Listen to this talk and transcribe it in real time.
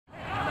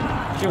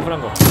Sí, un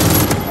franco.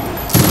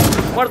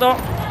 Muerto.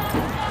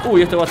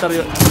 Uy, esto va a estar... ¿Qué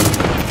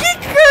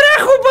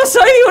carajo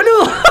pasa ahí,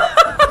 boludo?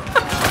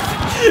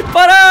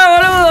 ¡Pará,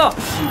 boludo!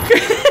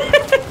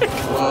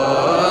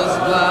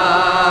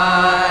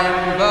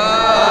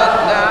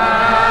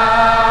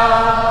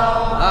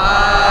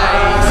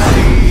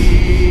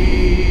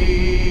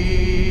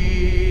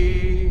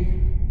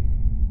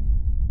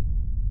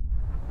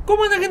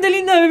 ¿Cómo anda, gente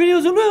linda?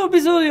 Bienvenidos a un nuevo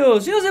episodio.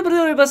 Si no se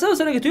perdieron el pasado,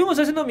 saben que estuvimos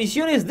haciendo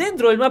misiones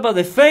dentro del mapa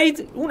de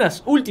Fate,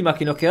 unas últimas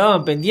que nos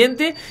quedaban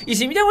pendientes. Y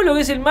si miramos lo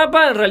que es el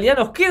mapa, en realidad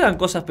nos quedan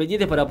cosas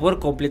pendientes para poder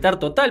completar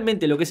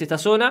totalmente lo que es esta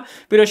zona.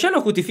 Pero ya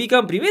nos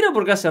justifican, primero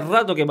porque hace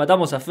rato que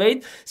matamos a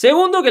Fate.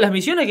 Segundo, que las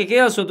misiones que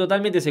quedan son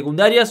totalmente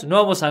secundarias. No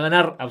vamos a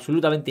ganar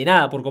absolutamente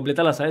nada por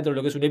completarlas adentro de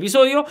lo que es un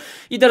episodio.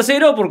 Y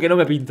tercero, porque no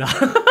me pinta.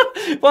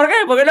 ¿Por qué?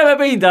 Porque no me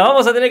pinta.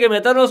 Vamos a tener que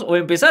meternos o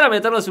empezar a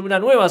meternos en una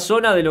nueva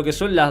zona de lo que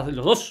son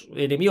los dos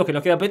enemigos que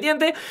nos quedan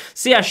pendientes,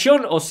 sea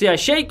John o sea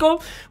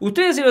Jacob.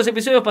 Ustedes en los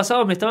episodios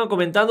pasados me estaban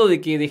comentando de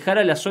que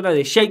dejara la zona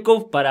de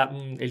Jacob para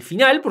el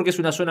final, porque es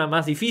una zona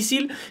más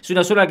difícil, es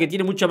una zona que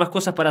tiene muchas más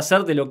cosas para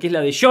hacer de lo que es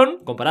la de John,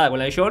 comparada con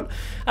la de John.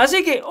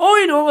 Así que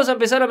hoy nos vamos a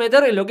empezar a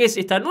meter en lo que es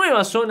esta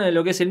nueva zona de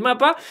lo que es el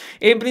mapa.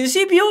 En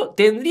principio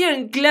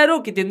tendrían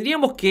claro que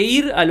tendríamos que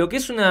ir a lo que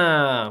es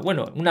una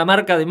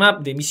marca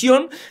de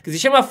misión que se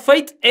llama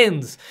Fate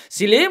Ends.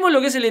 Si leemos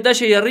lo que es el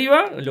detalle ahí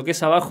arriba, lo que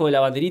es abajo de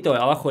la banderita o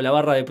abajo de la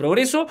barra de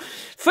progreso,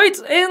 Fate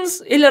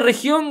Ends es la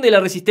región de la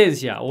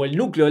resistencia o el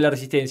núcleo de la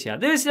resistencia.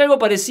 Debe ser algo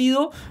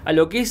parecido a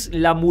lo que es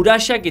la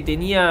muralla que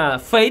tenía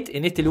Fate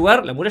en este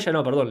lugar. La muralla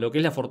no, perdón, lo que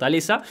es la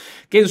fortaleza,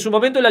 que en su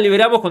momento la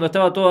liberamos cuando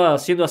estaba toda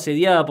siendo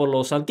asediada por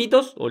los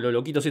santitos o los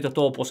loquitos estos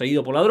todos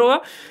poseídos por la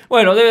droga.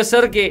 Bueno, debe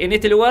ser que en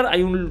este lugar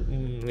hay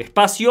un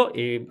espacio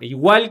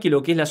igual que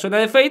lo que es la zona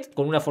de Fate,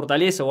 con una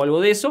fortaleza o algo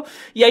de eso,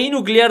 y ahí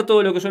nuclear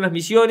todo lo que son las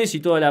misiones y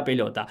toda la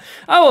pelota.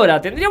 Ahora,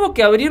 tendríamos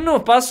que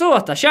abrirnos paso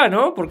hasta allá,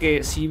 ¿no?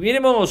 Porque si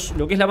miremos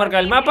lo que es la marca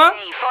del mapa...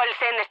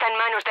 Folsen está en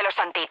manos de los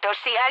santitos.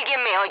 Si alguien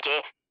me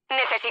oye,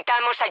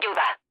 necesitamos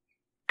ayuda.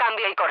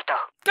 Cambio y corto.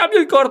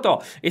 Cambio y corto.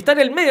 Está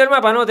en el medio del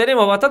mapa, ¿no?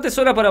 Tenemos bastantes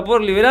zonas para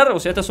poder liberar. O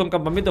sea, estos son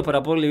campamentos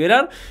para poder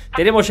liberar.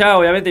 Tenemos ya,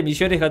 obviamente,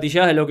 misiones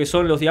gatilladas de lo que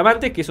son los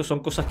diamantes, que esos son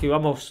cosas que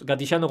vamos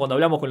gatillando cuando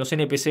hablamos con los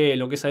NPC,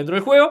 lo que es adentro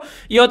del juego.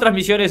 Y otras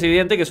misiones,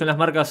 evidente, que son las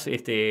marcas,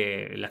 las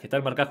que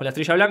están marcadas con la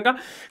estrella blanca,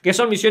 que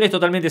son misiones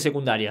totalmente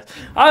secundarias.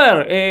 A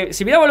ver,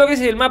 si miramos lo que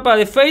es el mapa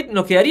de Fate,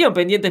 nos quedarían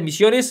pendientes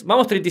misiones.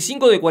 Vamos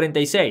 35 de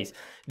 46.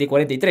 De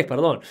 43,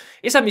 perdón.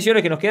 Esas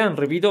misiones que nos quedan,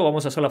 repito,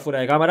 vamos a hacerlas fuera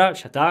de cámara.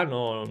 Ya está,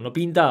 no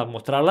pinta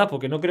mostrarlas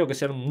porque no creo que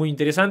sean muy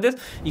interesantes.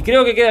 Y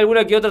creo que queda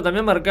alguna que otra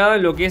también marcada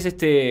en lo que es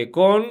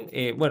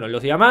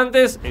los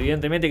diamantes.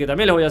 Evidentemente que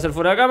también las voy a hacer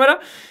fuera de cámara.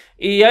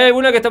 Y hay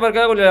alguna que está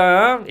marcada con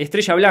la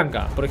estrella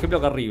blanca, por ejemplo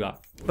acá arriba.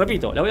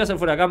 Repito, la voy a hacer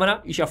fuera de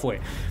cámara y ya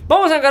fue.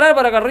 Vamos a encarar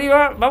para acá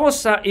arriba.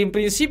 Vamos a, en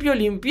principio,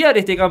 limpiar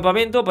este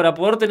campamento para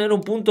poder tener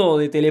un punto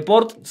de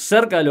teleport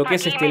cerca de lo que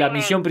es la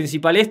misión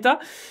principal esta.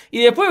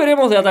 Y después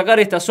veremos de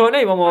atacar esta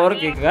zona y vamos a ver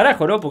qué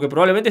carajo, ¿no? Porque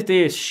probablemente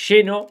esté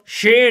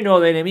lleno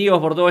de enemigos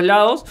por todos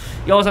lados.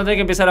 Y vamos a tener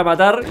que empezar a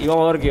matar y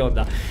vamos a ver qué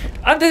onda.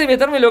 Antes de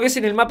meterme en lo que es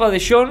en el mapa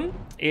de John,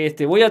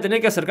 voy a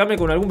tener que acercarme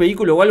con algún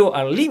vehículo o algo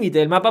al límite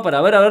del mapa para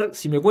ver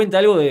si me cuenta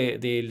algo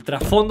del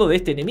trasfondo de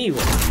este enemigo.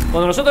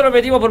 Cuando nosotros nos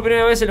metimos por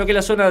primera vez en lo que es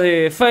la zona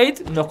de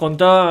Fate, nos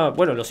contaba,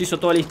 bueno, nos hizo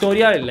toda la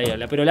historia,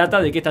 la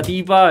perolata de que esta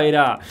tipa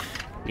era,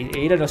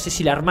 no sé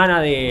si la hermana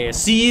de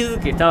Sid,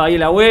 que estaba ahí en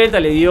la vuelta,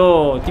 le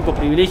dio tipo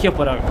privilegios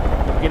porque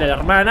era la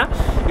hermana.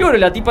 Y bueno, a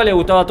la tipa le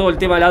gustaba todo el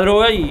tema de la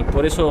droga y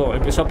por eso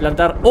empezó a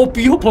plantar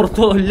opio por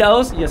todos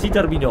lados y así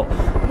terminó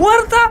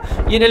muerta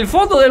y en el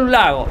fondo de un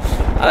lago.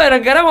 A ver,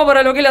 encaramos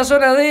para lo que es la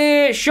zona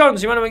de John,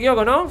 si mal no me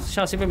equivoco, ¿no?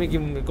 Ya siempre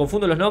me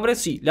confundo los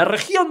nombres. Sí, la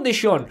región de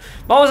John.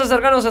 Vamos a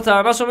acercarnos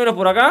hasta más o menos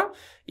por acá.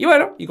 Y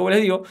bueno, y como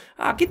les digo,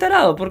 qué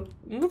tarado, ¿por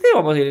qué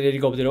vamos en el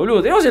helicóptero,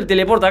 boludo? Tenemos el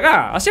teleporte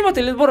acá. Hacemos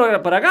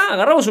teleport para acá,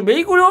 agarramos un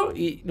vehículo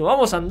y nos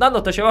vamos andando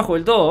hasta allá abajo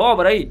del todo. Vamos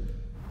por ahí.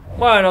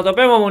 Bueno,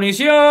 topemos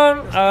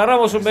munición,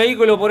 agarramos un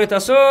vehículo por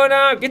esta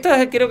zona. Que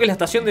esta creo que es la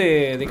estación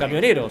de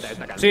camioneros.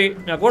 Sí,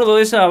 me acuerdo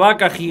de esa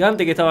vaca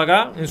gigante que estaba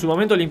acá. En su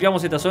momento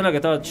limpiamos esta zona que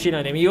estaba llena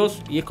de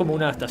enemigos y es como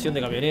una estación de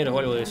camioneros o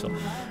algo de eso.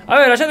 A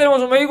ver, allá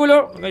tenemos un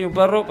vehículo. Acá hay un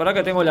perro, para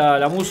acá tengo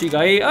la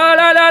música ahí. ¡Ah,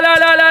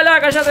 la!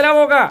 ¡Cállate la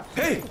boca!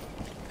 ¡Hey!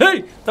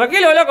 ¡Hey!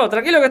 Tranquilo, loco,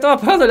 tranquilo que estaba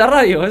apagando la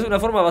radio. Es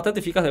una forma bastante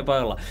eficaz de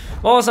apagarla.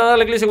 Vamos a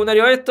darle clic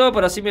secundario a esto,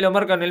 para así me lo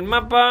marca en el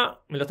mapa.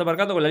 Me lo está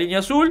marcando con la línea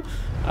azul.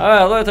 A ver,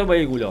 ¿dónde está el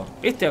vehículo?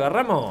 ¿Este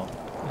agarramos?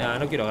 Nah,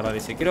 no quiero agarrar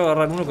ese. Quiero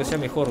agarrar uno que sea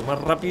mejor, más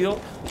rápido.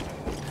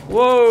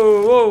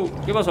 Wow.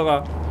 ¿Qué pasó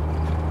acá?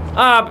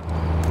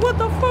 What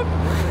the fuck?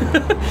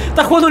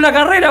 Está jugando una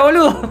carrera,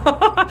 boludo.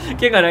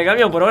 ¿Quién gana? El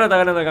camión, por ahora está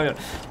ganando el camión.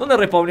 ¿Dónde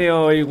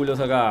respawneo vehículos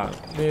acá?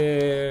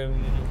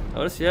 A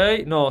ver si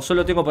hay... No,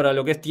 solo tengo para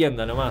lo que es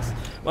tienda nomás.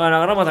 Bueno,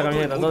 agarramos esta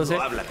camioneta entonces.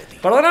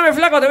 Perdóname,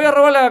 flaco, te voy a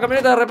robar la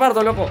camioneta de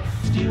reparto, loco.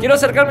 Quiero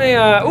acercarme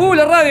a...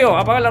 la radio.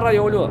 Apagar la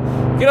radio, boludo.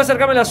 Quiero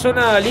acercarme a la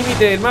zona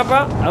límite del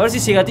mapa. A ver si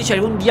se gatilla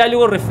algún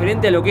diálogo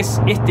referente a lo que es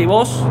este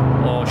boss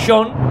o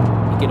John.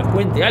 que nos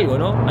cuente algo,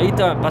 ¿no? Ahí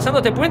está, pasando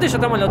este puente ya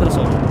estamos en la otra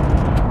zona.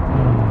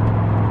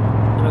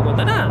 No me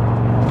cuenta nada.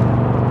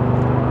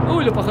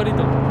 Uy, los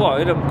pajaritos.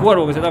 Buah, era un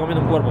cuervo que se estaba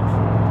comiendo un cuervo.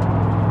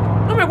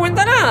 No me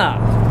cuenta nada.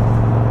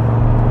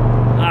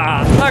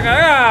 Ah, va a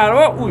cagar,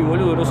 vos. Uy,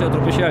 boludo, no sé,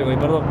 atropellé algo ahí,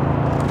 perdón.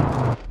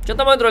 Ya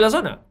estamos dentro de la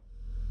zona.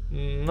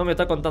 No me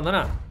está contando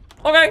nada.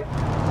 Ok.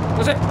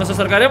 No sé, nos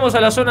acercaremos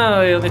a la zona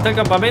de donde está el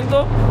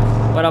campamento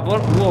para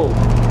poder... Wow.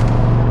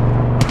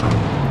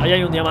 Ahí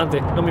hay un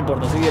diamante, no me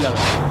importa, sigue de lado.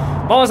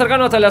 Vamos a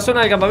acercarnos hasta la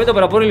zona del campamento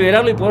para poder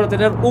liberarlo y poder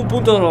tener un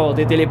punto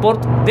de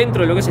teleport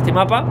dentro de lo que es este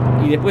mapa.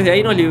 Y después de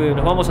ahí nos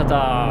vamos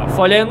hasta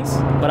Fallens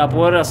para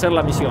poder hacer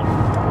la misión.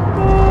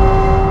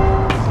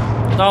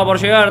 Estamos por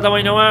llegar, estamos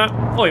ahí nomás.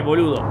 Uy,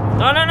 boludo.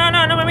 No, no, no,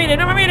 no, no me mire,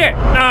 no me mire.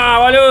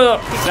 No, boludo.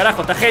 ¿Qué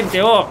carajo esta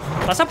gente, vos?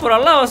 Pasás por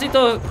al lado así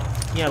todo.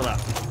 Mierda.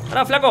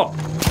 Pará, flaco.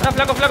 Pará,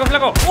 flaco, flaco,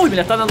 flaco. Uy, me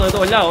la están dando de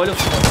todos lados, boludo.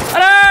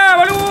 ¡Pará,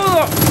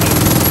 boludo!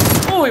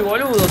 Uy,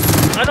 boludo.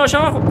 Ah, no, allá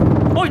abajo.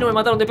 Uy, no me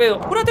mataron de pedo.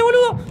 ¡Curate,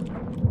 boludo!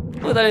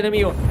 ¿Dónde está el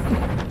enemigo?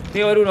 Tiene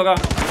que haber uno acá.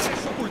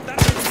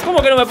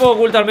 ¿Cómo que no me puedo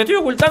ocultar? Me estoy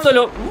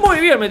ocultándolo. Muy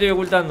bien me estoy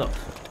ocultando.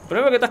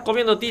 Pero veo que estás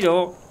comiendo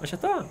tiro. Allá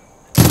está.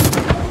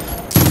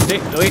 Sí,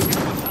 lo vi.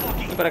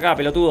 Ven para acá,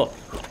 pelotudo.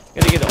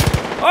 Quédate quieto.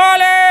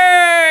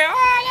 ¡Ole!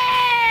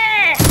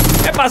 ¡Ole!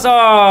 ¿Qué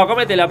pasó?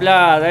 Comete la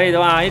plata. Ahí,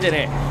 tomá, ahí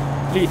tenés.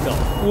 Listo.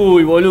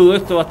 Uy, boludo,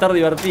 esto va a estar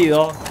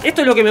divertido. Esto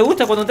es lo que me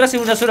gusta cuando entras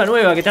en una zona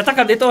nueva, que te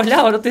atacan de todos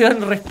lados, no te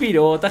dan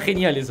respiro. Está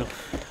genial eso.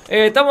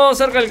 Estamos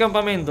cerca del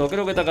campamento,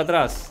 creo que está acá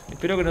atrás.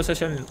 Espero que no se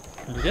hayan...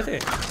 ¿Luteaste?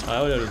 Ah,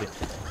 ahora luteé.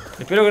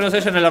 Espero que no se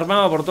hayan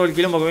alarmado por todo el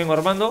quilombo que vengo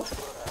armando.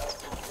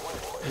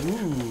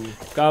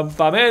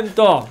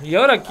 Campamento. ¿Y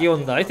ahora qué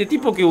onda? ¿Este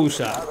tipo qué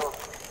usa?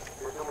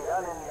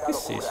 ¿Qué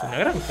es eso? ¿Una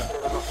granja?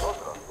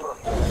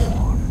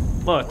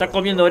 Bueno, está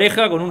comiendo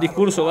oreja con un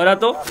discurso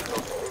barato.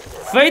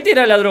 Fate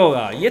era la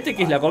droga. ¿Y este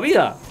qué es la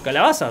comida?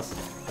 Calabazas.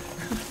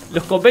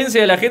 Los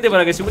convence a la gente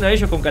para que se una a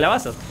ellos con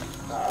calabazas.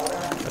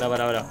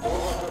 Pará.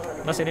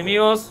 Más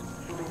enemigos.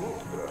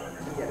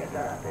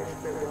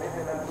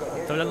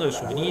 Está hablando de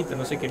su minita,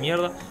 no sé qué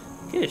mierda.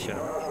 ¿Qué es ella?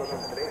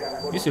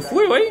 ¿Y ese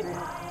fuego ahí?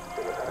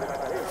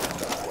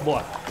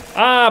 Buah.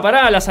 Ah,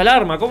 pará, las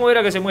alarmas. ¿Cómo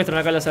era que se muestran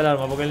acá las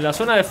alarmas? Porque en la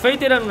zona de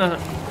Fate eran una...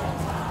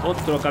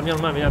 Otro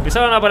camión más, mirá.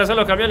 Empezaron a aparecer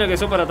los camiones que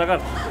son para atacar.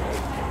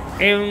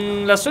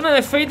 En la zona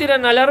de Fate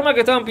eran alarmas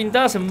que estaban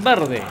pintadas en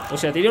verde. O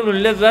sea, tenían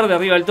un LED verde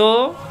arriba del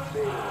todo.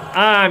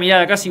 Ah,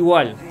 mirá, casi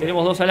igual.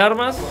 Tenemos dos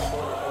alarmas.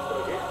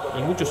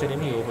 Hay muchos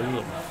enemigos,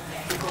 boludo.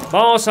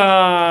 Vamos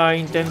a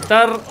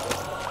intentar,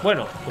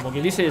 bueno, como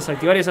quien dice,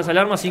 desactivar esas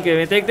alarmas sin que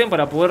detecten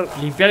para poder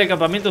limpiar el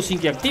campamento sin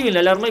que activen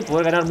la alarma y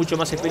poder ganar mucho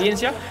más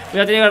experiencia.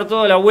 Voy a tener que dar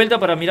toda la vuelta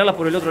para mirarlas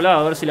por el otro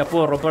lado, a ver si las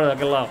puedo romper de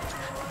aquel lado.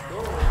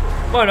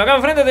 Bueno, acá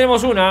enfrente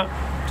tenemos una.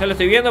 Ya lo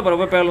estoy viendo, pero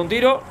voy a pegarle un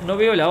tiro. No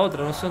veo la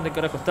otra, no sé dónde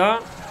carajo está.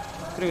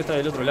 Creo que está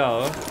del otro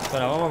lado,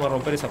 Para, vamos a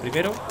romper esa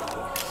primero.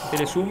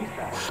 Tele zoom.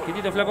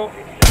 Quietito, flaco.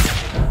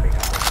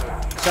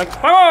 ¡Se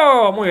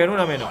apagó! Muy bien,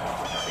 una menos.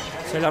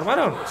 ¿Se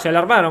alarmaron? Se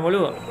alarmaron,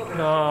 boludo.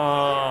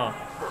 No.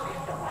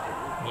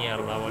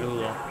 Mierda,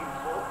 boludo.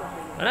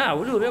 Pará,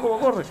 boludo, mira cómo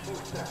corre.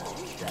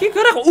 ¿Qué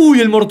carajo? ¡Uy,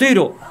 el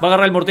mortero! Va a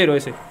agarrar el mortero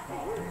ese.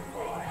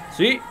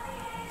 Sí.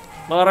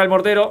 Va a agarrar el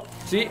mortero.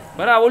 Sí.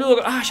 Pará, boludo.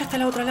 Ah, ya está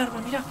la otra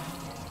alarma, mirá.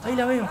 Ahí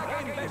la veo.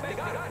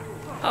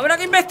 ¡Habrá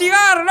que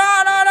investigar!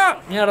 ¡No, no, no!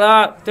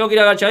 Mierda, tengo que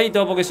ir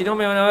agachadito porque si no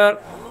me van a ver.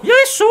 ¡Y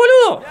eso,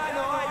 boludo!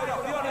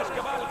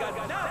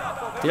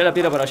 Tirá la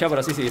piedra para allá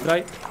para así se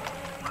distrae.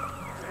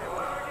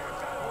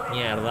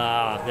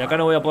 Mierda, de acá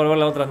no voy a poder ver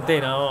la otra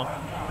antena, ¿no?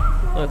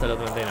 ¿Dónde está la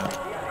otra antena?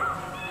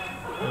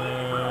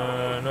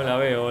 No la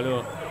veo,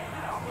 boludo.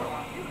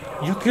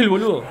 ¿Y aquel,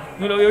 boludo?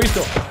 No lo había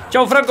visto.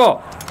 ¡Chao,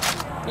 Franco!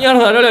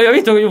 Mierda, no lo había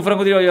visto que hay un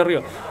Franco tirado ahí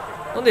arriba.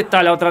 ¿Dónde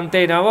está la otra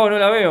antena, vos? No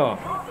la veo.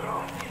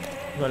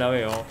 No la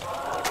veo.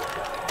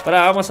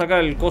 Pará, vamos a sacar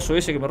el coso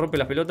ese que me rompe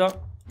las pelotas.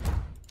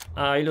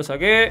 Ahí lo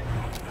saqué.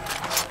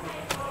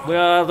 Voy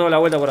a dar toda la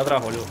vuelta por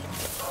atrás, boludo.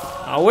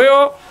 A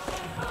huevo.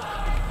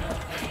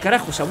 ¿Qué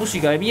carajo esa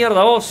música de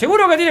mierda, vos?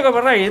 Seguro que tiene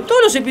copyright. En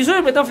todos los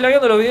episodios me están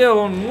flagueando los videos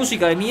con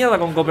música de mierda,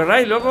 con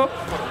copyright, loco.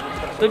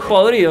 Estoy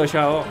podrido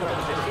ya, vos.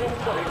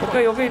 Ok,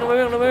 no me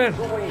ven, no me ven.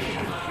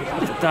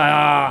 ¿Dónde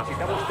está?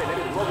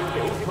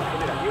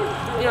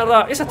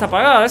 Mierda, esa está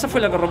apagada, esa fue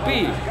la que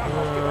rompí.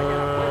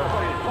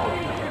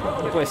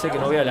 No puede ser que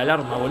no vea la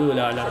alarma, boludo,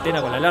 la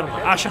antena con la alarma.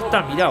 Ah, ya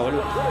está, mirá,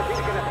 boludo.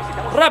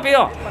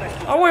 ¡Rápido!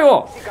 ¡A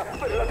huevo!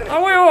 ¡A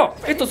huevo!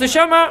 Esto se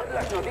llama...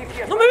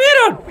 ¡No me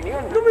vieron!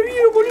 ¡No me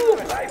vieron, boludo!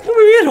 ¡No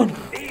me vieron!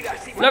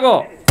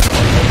 ¡Flaco!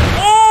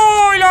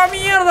 ¡Oh, la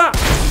mierda!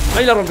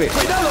 Ahí la rompí.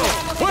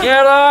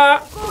 ¡Mierda!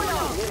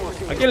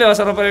 ¿A quién le vas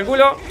a romper el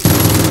culo?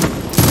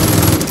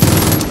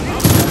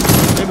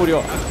 Ahí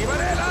murió.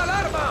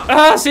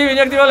 ¡Ah, sí!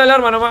 Venía a activar la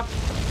alarma nomás.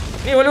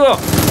 ¡Sí, boludo!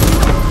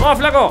 ¡Vamos,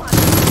 flaco!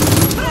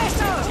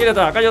 ¿Quién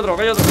está? Acá hay otro,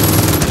 acá hay otro.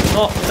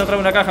 No, está atrás de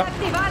una caja.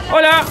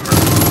 ¡Hola!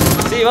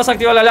 Sí, vas a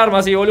activar la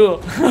alarma, sí, boludo.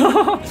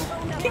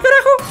 ¿Qué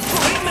carajo?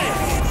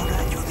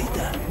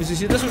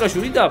 ¿Necesitas una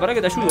ayudita? Para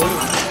que te ayude, boludo.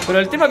 Pero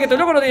el tema es que este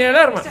loco no tiene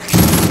alarma.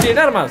 tienen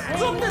armas.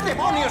 ¿Dónde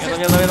demonios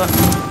Mierda, mierda.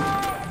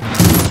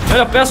 Mirá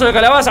los pedazos de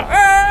calabaza.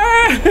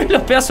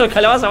 Los pedazos de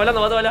calabaza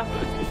volando para toda la...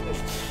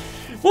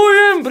 Muy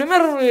bien,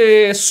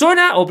 primer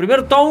zona o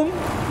primer town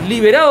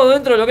liberado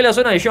dentro de lo que es la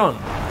zona de John.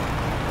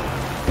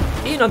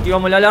 Y no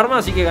activamos la alarma,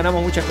 así que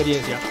ganamos mucha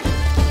experiencia.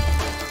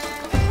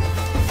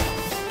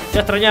 Ya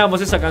extrañábamos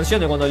esa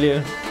canción de cuando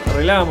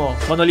arreglábamos,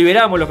 cuando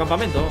liberábamos los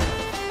campamentos.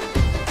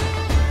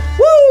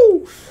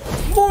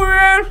 Muy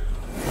bien.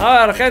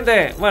 A ver,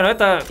 gente. Bueno,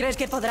 esta... ¿Crees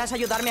que podrás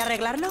ayudarme a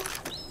arreglarlo?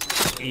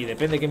 Y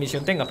depende de qué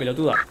misión tengas,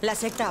 pelotuda. La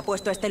secta ha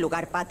puesto este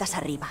lugar patas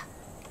arriba.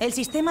 El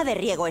sistema de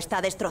riego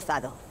está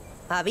destrozado.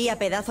 Había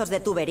pedazos de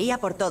tubería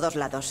por todos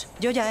lados.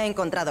 Yo ya he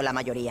encontrado la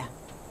mayoría.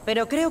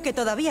 Pero creo que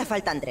todavía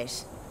faltan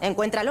 3.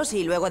 Encuéntralos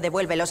y luego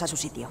devuélvelos a su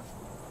sitio.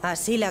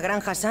 Así la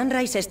granja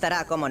Sunrise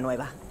estará como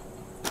nueva.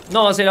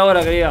 No va a ser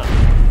ahora, querida.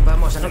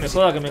 Vamos a No me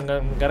jodas que me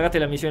encargaste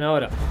la misión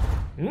ahora.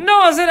 ¡No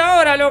va a ser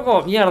ahora,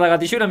 loco! Mierda,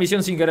 gatillé una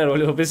misión sin querer,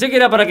 boludo. Pensé que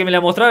era para que me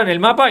la mostraran en el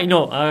mapa y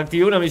no,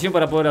 activé una misión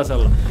para poder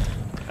hacerlo.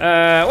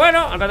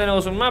 Bueno, acá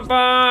tenemos un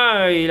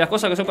mapa y las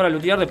cosas que son para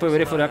lootear después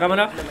veré fuera de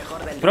cámara.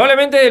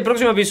 Probablemente el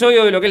próximo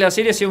episodio de lo que es la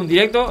serie sea un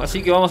directo,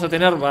 así que vamos a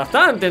tener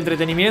bastante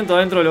entretenimiento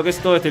dentro de lo que es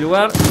todo este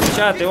lugar.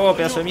 Ya te voy,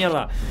 pedazo de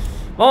mierda.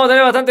 Vamos a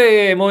tener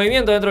bastante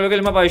movimiento dentro de lo que es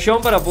el mapa de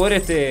John para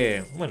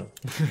poder, bueno,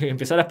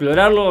 empezar a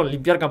explorarlo,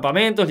 limpiar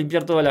campamentos,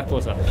 limpiar todas las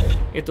cosas.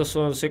 Estos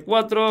son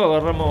C4,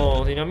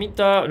 agarramos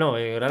dinamita, no,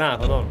 granadas,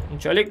 perdón. Un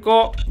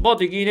chaleco,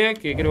 botiquines,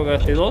 que creo que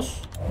gasté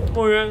 2.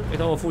 Muy bien,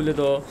 estamos full de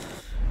todo.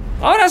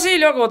 Ahora sí,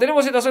 loco,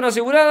 tenemos esta zona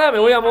asegurada. Me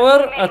voy a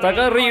mover hasta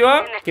acá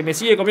arriba, que me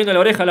sigue comiendo la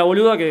oreja la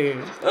boluda que...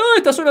 ¡Ah!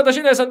 Esta zona está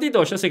llena de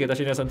santitos. Ya sé que está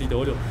llena de santitos,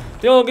 boludo.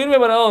 Tengo que irme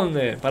para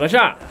dónde, para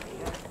allá.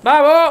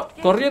 Vamos,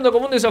 corriendo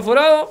como un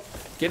desaforado.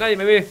 Que nadie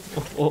me ve,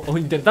 o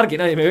intentar que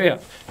nadie me vea.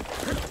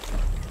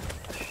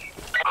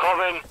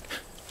 Joven,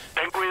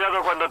 ten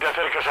cuidado cuando te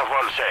acerques a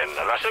Folsen.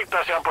 La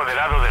secta se ha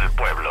apoderado del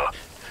pueblo.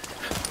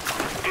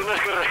 Tienes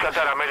que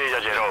rescatar a Mary y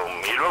a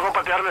Jerome y luego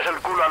patearles el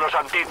culo a los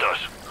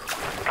santitos.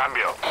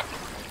 Cambio.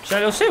 Ya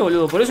lo sé,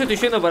 boludo, por eso estoy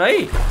yendo para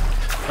ahí.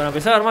 Para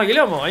empezar a armar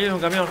quilombo. Ahí hay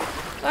un camión.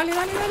 Dale,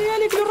 dale, dale,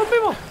 dale, que lo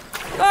rompemos.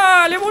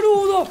 Dale,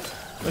 boludo.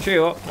 No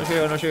llego, no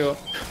llego, no llego.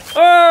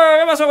 ¡Oh!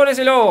 ¿Qué pasó con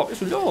ese lobo?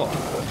 ¿Es un lobo?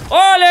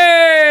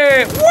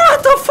 ¡Ole! ¿What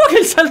the fuck?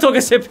 El salto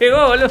que se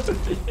pegó, boludo.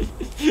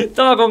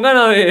 Estaba con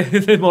ganas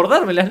de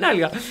morderme las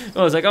nalgas.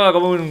 No, se acaba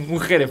como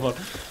un Hereford.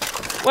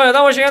 Bueno,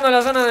 estamos llegando a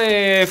la zona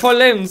de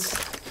Falls.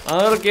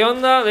 A ver qué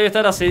onda. Debe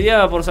estar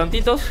asediada por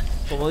santitos,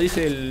 como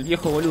dice el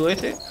viejo boludo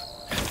este.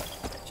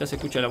 Ya se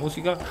escucha la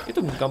música.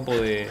 Esto es un campo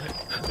de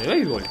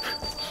béisbol.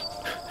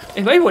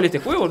 ¿Es béisbol este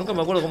juego? Nunca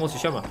me acuerdo cómo se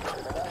llama.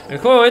 El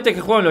juego este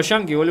que juegan los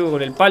yankees, boludo,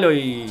 con el palo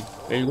y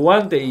el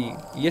guante y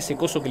ese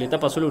coso que le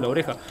tapa solo una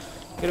oreja.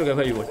 Creo que es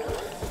béisbol.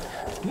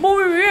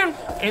 Muy bien,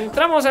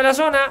 entramos a la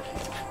zona.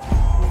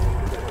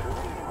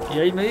 Y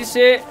ahí me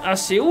dice,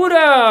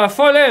 asegura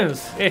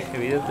Fallens.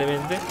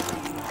 Evidentemente.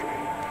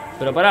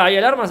 Pero pará, ¿hay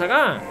alarmas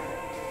acá?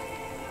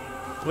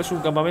 ¿O es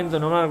un campamento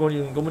normal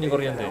común y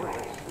corriente?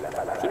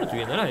 Yo no estoy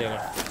viendo a nadie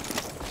acá.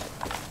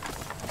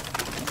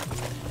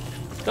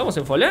 ¿Estamos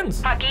en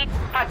Fallens? Aquí,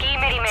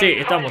 Mary. Sí,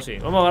 estamos, sí.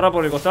 Vamos a agarrar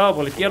por el costado,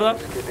 por la izquierda.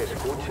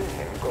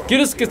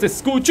 ¿Quieres que te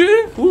escuche?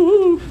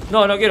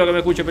 No, no quiero que me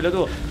escuche,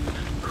 pelotudo.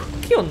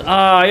 ¿Qué onda?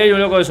 Ah, ahí hay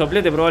un loco de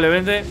soplete,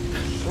 probablemente.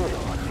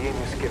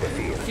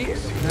 ¿Qué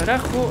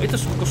carajo? Esto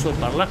es un coso de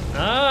parlante.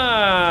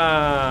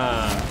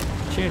 Ah.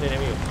 Che, un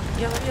enemigo.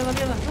 Mierda, mierda,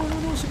 mierda. No,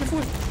 no, no, se me fue.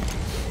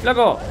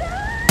 ¡Flaco!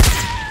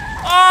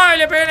 ¡Ay!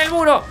 Le pegué en el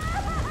muro.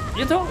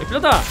 ¿Y esto?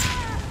 ¿Explota?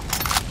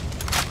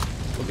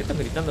 ¿Por qué están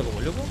gritando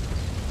como loco?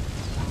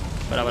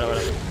 Pará.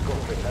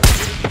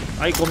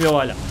 Ahí comió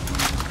bala.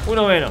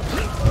 Uno menos.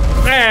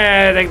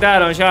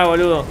 Detectaron ya,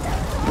 boludo.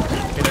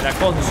 Pero la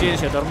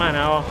conciencia de tu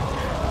hermana, vos.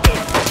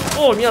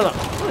 ¡Oh, mierda!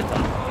 ¿Dónde está?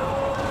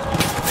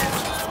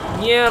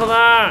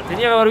 ¡Mierda!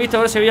 Tenía que haber visto a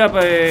ver si había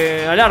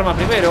alarma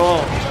primero,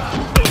 vos.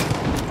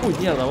 Uy,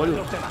 mierda,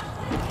 boludo.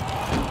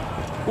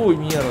 Uy,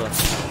 mierda.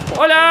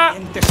 ¡Hola!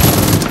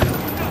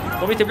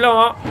 Comiste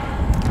plomo.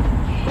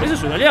 Eso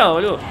es un aliado,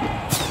 boludo.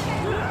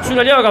 Es un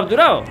aliado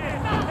capturado.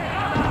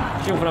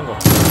 Llega un franco.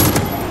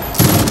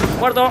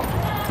 Muerto.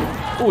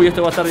 Uy,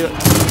 esto va a estar... ¿Qué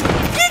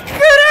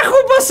carajo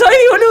pasa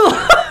ahí, boludo?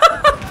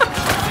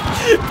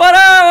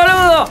 ¡Pará,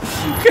 boludo!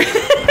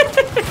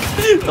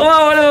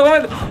 Tomá, boludo,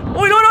 comete.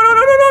 ¡Uy,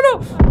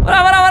 no!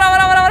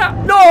 ¡Pará!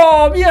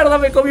 ¡No! ¡Mierda,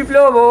 me comí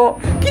plomo!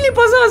 ¿Qué le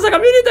pasaba a esa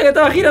camioneta que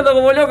estaba girando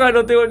como loca?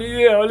 No tengo ni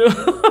idea,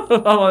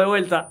 boludo. Vamos de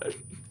vuelta.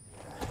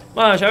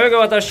 Bueno, ya veo que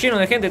va a estar lleno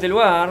de gente este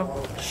lugar.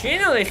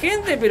 Lleno de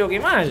gente, pero qué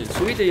mal.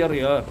 Subite ahí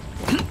arriba, a ver.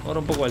 Ahora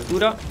un poco de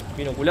altura.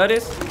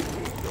 Binoculares.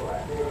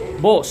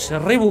 Vos, se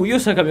rebubió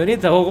esa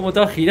camioneta. Vos, cómo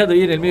estaba girando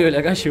ahí en el medio de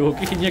la calle. Vos,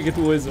 qué genial que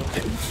estuvo eso.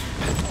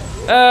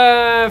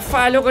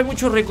 Loco, hay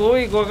mucho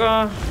recoveco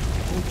acá.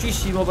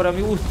 Muchísimo para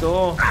mi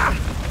gusto.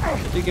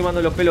 Estoy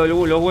quemando los pelos de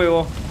los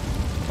huevos.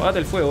 Apagate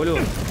el fuego, boludo.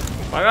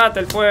 Apagate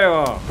el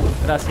fuego.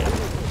 Gracias.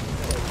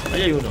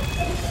 Ahí hay uno.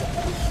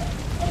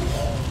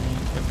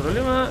 El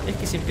problema es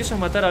que si empiezo a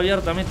matar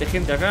abiertamente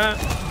gente acá,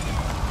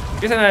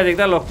 Empiezan a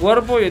detectar los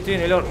cuerpos y estoy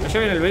en el horno. ¿Ya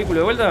viene el vehículo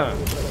de vuelta?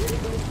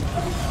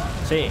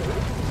 Sí.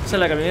 Esa es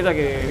la camioneta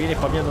que viene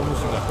spameando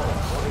música.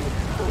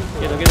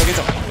 Quieto, quieto,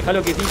 quieto.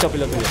 Déjalo quietito,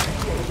 pelotudo.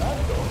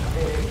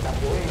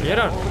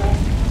 ¿Vieron?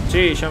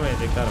 Sí, ya me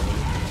detectaron.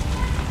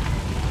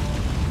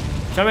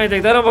 Ya me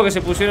detectaron porque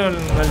se pusieron...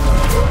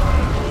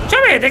 ¡Ya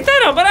me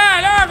detectaron! ¡Pará,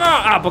 loco!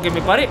 Ah, porque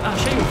me paré. Ah,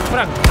 ya hay un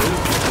franco.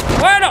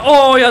 Bueno,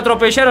 ¡oh! Y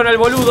atropellaron al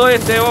boludo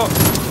este, vos.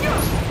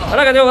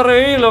 Ahora que tengo que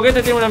revivirlo, que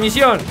este tiene una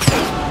misión.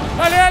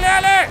 ¡Dale, dale,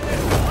 dale!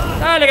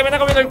 ¡Dale, que me está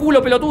comiendo el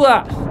culo,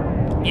 pelotuda!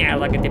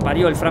 Mierda, que te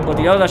parió el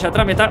francotirador de allá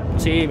atrás. Me está...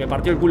 Sí, me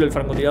partió el culo el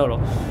francotirador.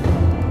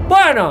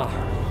 Bueno,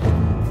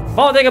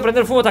 vamos a tener que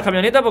prender fuego a estas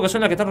camionetas porque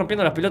son las que están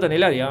rompiendo las pelotas en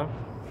el área.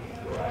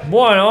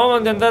 Bueno, vamos a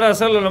intentar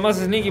hacerlo lo más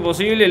sneaky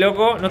posible,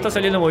 loco. No está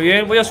saliendo muy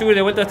bien. Voy a subir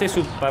de vuelta a este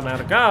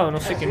supermercado.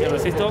 No sé qué mierda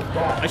es esto.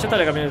 Ahí ya está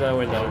la camioneta de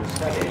vuelta.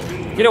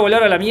 Quiero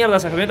volar a la mierda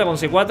esa camioneta con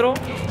C4.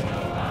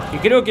 Y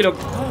creo que lo... ¿Es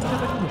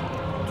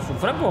un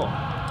franco?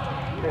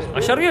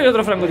 Allá arriba hay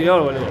otro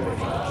francotirador, boludo.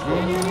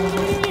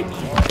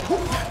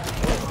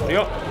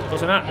 Arriba. No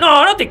pasa nada.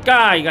 No, no te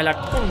caigas. La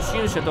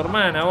conciencia de tu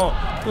hermana, vos.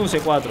 Un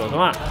C4,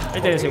 tomá.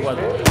 Ahí tenés C4.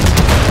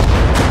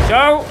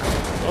 Chau.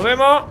 Nos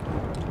vemos.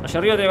 Allá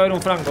arriba tiene que haber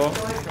un franco.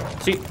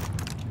 Sí.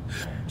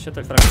 Ya está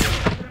el franco.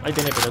 Ahí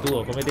tenés,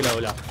 pelotudo. Comete la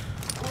ola.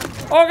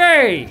 Ok.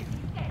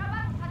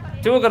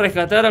 Tengo que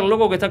rescatar al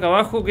loco que está acá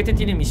abajo. Que este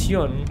tiene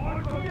misión.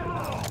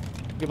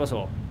 ¿Qué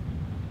pasó?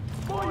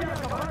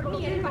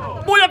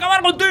 ¡Voy a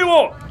acabar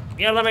contigo!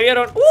 Mierda, me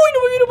vieron. ¡Uy, no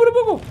me vieron por un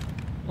poco!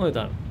 ¿Dónde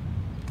están?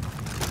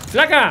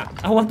 ¡Flaca!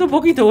 Aguantó un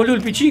poquito, boludo,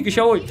 el pichí, que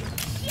ya voy.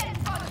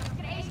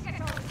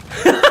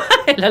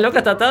 La loca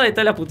está atada y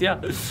está la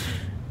puteada.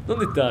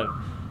 ¿Dónde están?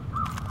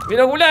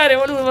 Binoculares,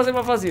 boludo, va a ser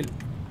más fácil.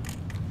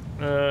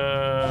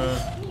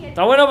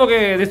 Está bueno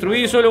porque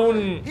destruí solo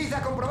un...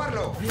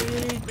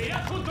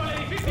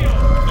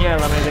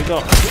 Mierda, me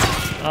detectó.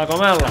 A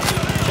comerla.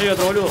 Soy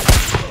otro boludo.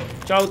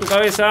 Chau tu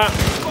cabeza.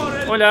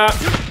 Hola.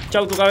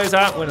 Chau tu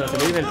cabeza. Bueno, se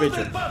le viene el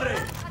pecho.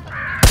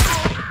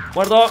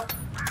 Muerto.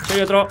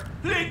 Soy otro.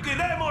 ¡Uy!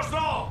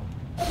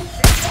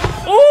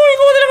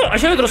 ¿Cómo te la...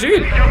 Allá hay otro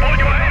civil.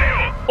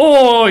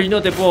 ¡Uy!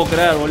 No te puedo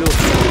creer, boludo.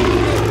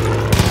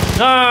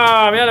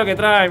 No, mirá lo que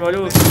trae,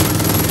 boludo.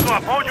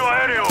 Apoyo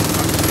aéreo.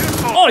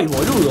 ¡Ay,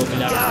 boludo!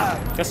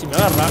 Casi me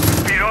agarra.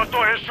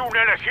 Piloto es un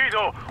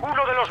elegido,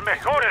 uno de los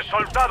mejores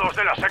soldados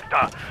de la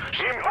secta.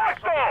 Si no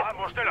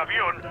bajamos del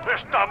avión,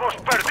 estamos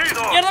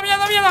perdidos. ¡Mierda,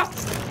 mierda, mierda!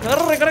 Me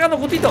agarró recargando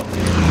justito.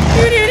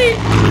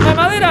 ¡La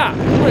madera!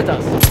 ¿Dónde estás?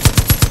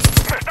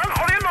 ¡Me están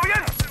jodiendo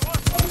bien!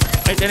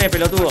 Ahí tenés,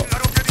 pelotudo.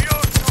 Claro que Dios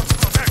nos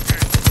protege.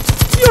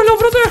 ¡Dios lo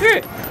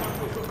protege!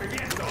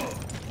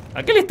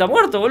 Aquel está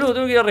muerto, boludo.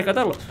 Tengo que ir a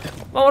rescatarlo.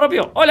 Vamos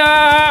rápido.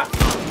 ¡Hola!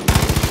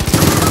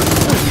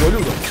 Uy,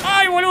 boludo.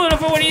 ¡Ay, boludo! No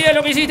fue buena idea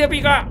lo que hiciste,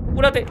 pica.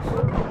 Cúrate.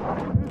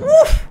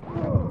 ¡Uf!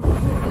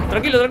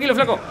 Tranquilo, tranquilo,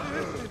 flaco.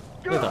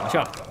 ¿Dónde está?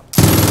 Allá.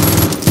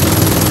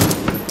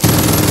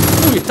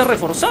 Uy, está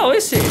reforzado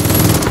ese.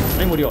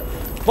 Ahí murió.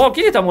 Oh,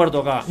 ¿quién está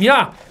muerto acá?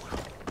 Mirá.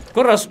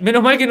 Corras,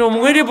 menos mal que no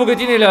muere porque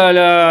tiene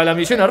la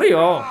misión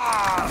arriba. Oh.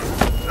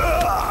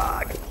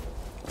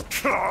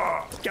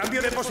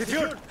 ¡Cambio de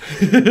posición!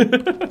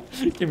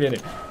 ¿Quién viene?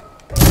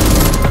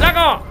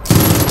 ¡Flaco!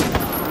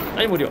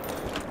 Ahí murió.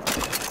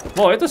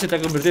 Oh, esto se está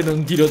convirtiendo en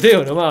un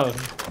tiroteo nomás.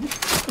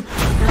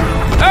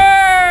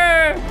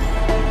 ¡Eh!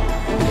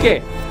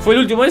 ¿Qué? ¿Fue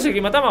el último ese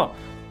que matamos?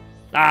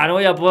 Ah, no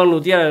voy a poder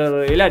lootear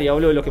el área,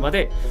 boludo, de los que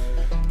maté.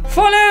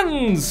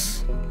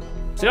 ¡Fallens!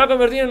 Se va a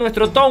convertir en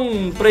nuestro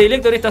town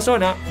predilecto en esta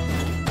zona.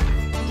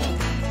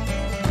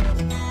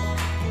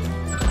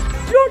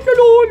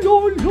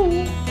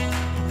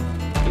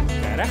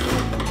 ¿Qué carajo?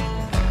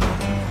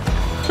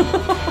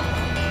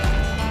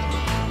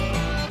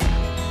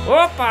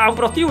 ¡Opa! Un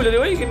prostíbulo,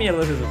 digo, ¿qué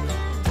mierda es eso?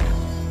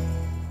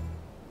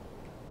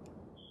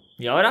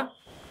 ¿Y ahora?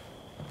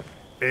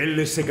 Él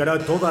les secará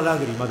toda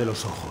lágrima de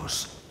los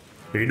ojos.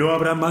 Y no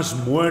habrá más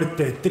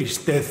muerte,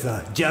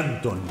 tristeza,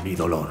 llanto ni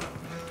dolor.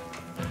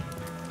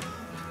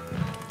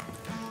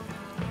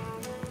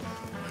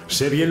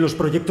 Sé bien los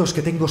proyectos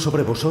que tengo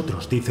sobre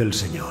vosotros, dice el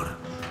Señor.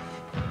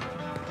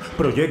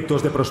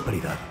 Proyectos de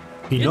prosperidad.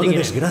 Y no de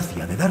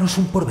desgracia, de daros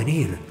un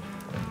porvenir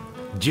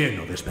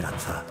lleno de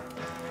esperanza.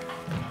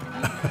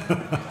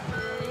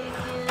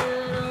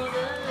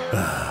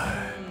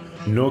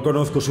 No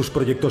conozco sus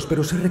proyectos,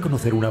 pero sé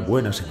reconocer una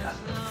buena señal.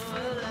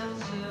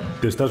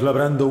 Te estás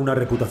labrando una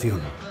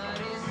reputación.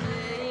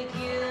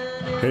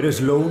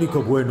 Eres lo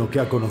único bueno que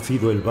ha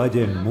conocido el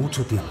valle en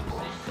mucho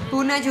tiempo.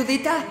 ¿Una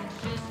ayudita?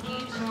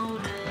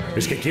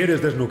 ¿Es que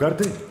quieres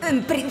desnucarte?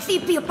 En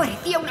principio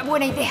parecía una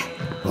buena idea.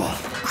 Oh,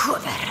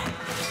 Joder.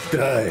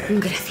 trae.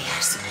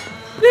 Gracias.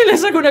 Le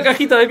saco una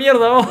cajita de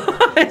mierda, vos.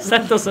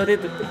 Santo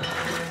sorete.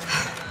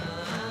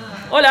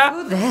 Hola.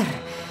 Joder.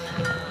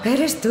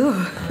 Eres tú.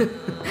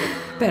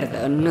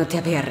 Perdón, no te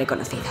había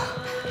reconocido.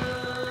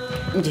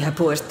 Ya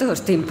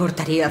puestos, ¿te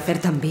importaría hacer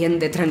también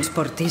de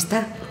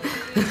transportista?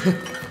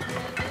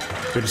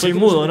 Pensé Soy que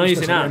mudo, los no dice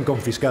turistas nada. habían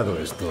confiscado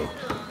esto.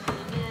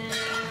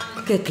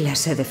 ¿Qué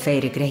clase de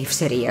Fairgrave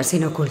sería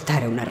sin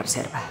ocultar una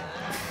reserva?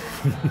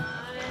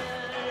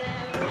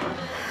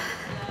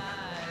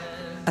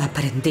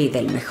 Aprendí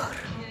del mejor.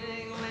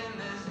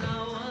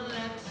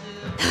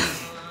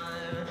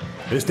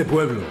 Este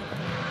pueblo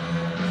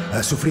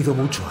ha sufrido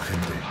mucho,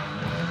 agente.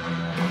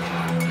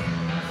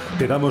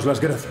 Te damos las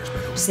gracias,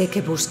 pero... Sé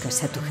que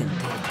buscas a tu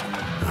gente.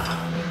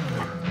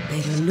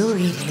 Pero no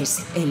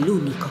eres el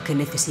único que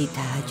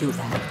necesita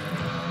ayuda.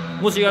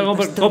 Música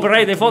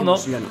copyright de fondo.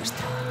 Lo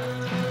nuestro.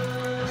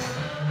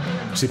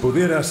 Si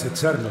pudieras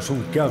echarnos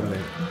un cable,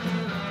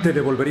 te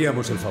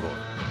devolveríamos el favor.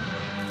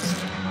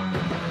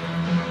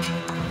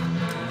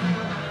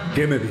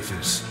 ¿Qué me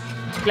dices?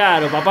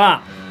 Claro,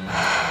 papá.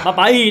 Va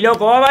para ahí,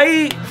 loco, va para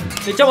ahí.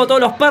 Le echamos todos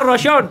los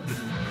perros a John.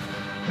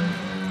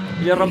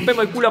 Y le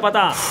rompemos el culo a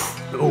patada.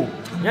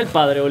 Mirá el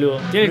padre, boludo.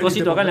 Tiene el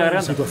cosito acá en la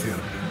garganta.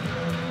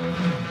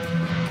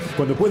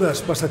 Cuando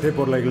puedas, pásate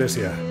por la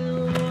iglesia.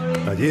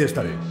 Allí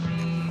estaré.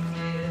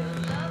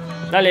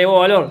 Dale, vos,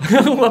 valor.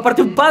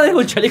 Aparte un padre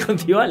con chaleco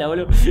antibala,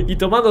 boludo. Y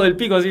tomando del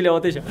pico así la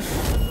botella.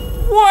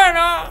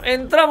 Bueno,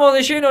 entramos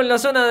de lleno en la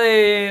zona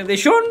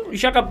de John.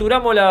 Ya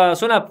capturamos la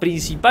zona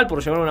principal, por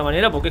llamarlo de una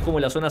manera, porque es como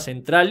la zona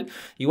central.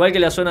 Igual que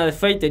la zona de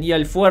Faye tenía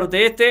el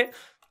fuerte este.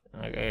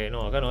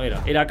 No, acá no era.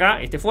 Era acá,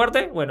 este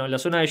fuerte. Bueno, la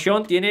zona de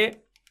John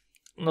tiene,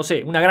 no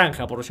sé, una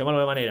granja, por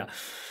llamarlo de manera.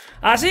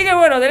 Así que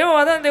bueno, tenemos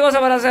bastante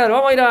cosas para hacer.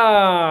 Vamos a ir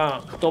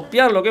a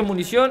topear lo que es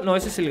munición. No,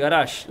 ese es el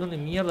garage. ¿Dónde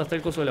mierda está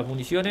el coso de las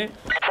municiones?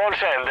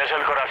 Folsend es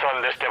el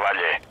corazón de este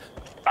valle.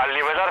 Al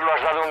liberarlo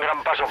has dado un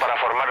gran paso para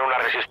formar una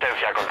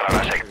resistencia contra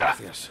la secta.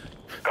 Gracias.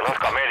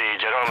 Conozco a Mary y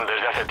Jerome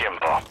desde hace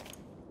tiempo.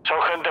 Son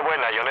gente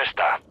buena y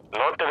honesta.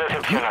 No te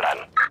decepcionarán.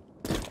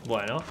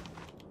 Bueno,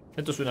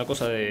 esto es una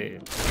cosa de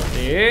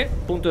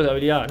puntos de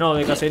habilidad. No,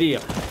 de cacería.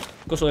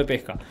 Coso de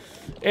pesca.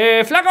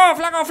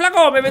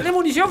 Flaco, ¿me vendés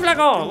munición,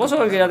 flaco? ¿Vos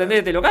sos el que atendés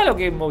este local o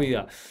qué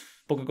movida?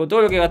 Porque con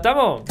todo lo que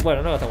gastamos,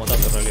 bueno, no gastamos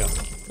tanto en realidad.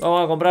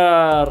 Vamos a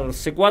comprar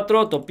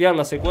C4, topear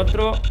la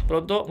C4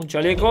 pronto, un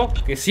chaleco,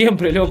 que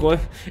siempre, loco,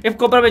 es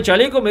comprarme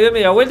chaleco, me doy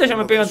media vuelta, ya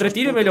me pegan 3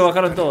 tiros y me lo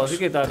bajaron todo. Así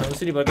que no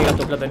sé ni para qué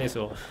gasto plata en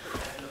eso.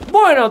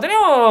 Bueno,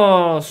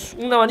 tenemos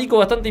un abanico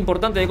bastante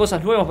importante de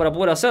cosas nuevas para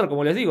poder hacer,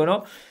 como les digo,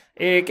 ¿no?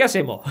 ¿Qué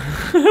hacemos?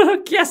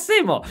 ¿Qué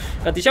hacemos?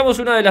 ¿Gatillamos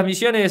una de las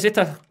misiones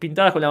estas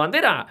pintadas con la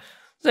bandera?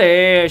 Sí,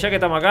 ya que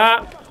estamos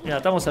acá. Mira,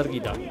 estamos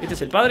cerquita. ¿Este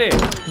es el padre?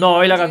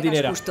 No, es la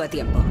cantinera. Justo a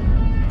tiempo.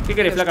 ¿Qué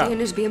querés, flaca? Los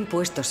tienes bien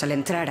puestos al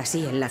entrar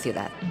así en la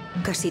ciudad.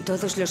 Casi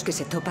todos los que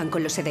se topan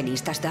con los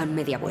edenistas dan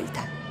media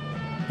vuelta.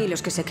 Y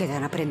los que se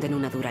quedan aprenden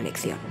una dura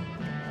lección.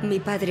 Mi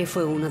padre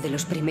fue uno de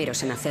los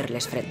primeros en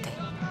hacerles frente.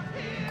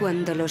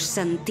 Cuando los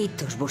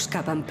santitos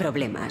buscaban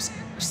problemas,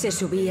 se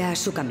subía a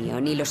su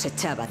camión y los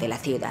echaba de la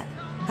ciudad.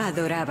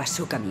 Adoraba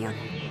su camión.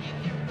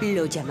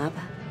 Lo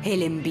llamaba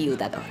el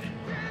enviudador.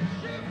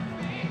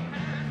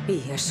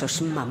 Y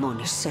esos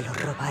mamones se lo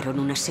robaron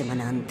una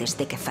semana antes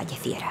de que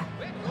falleciera.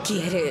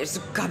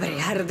 ¿Quieres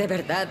cabrear de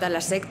verdad a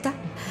la secta?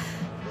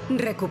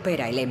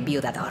 Recupera el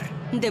enviudador.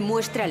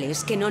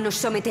 Demuéstrales que no nos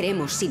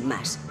someteremos sin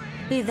más.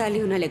 Y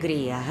dale una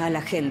alegría a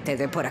la gente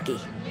de por aquí.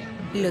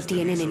 Lo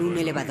tienen en un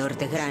elevador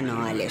de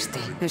grano al este.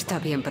 Está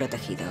bien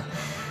protegido.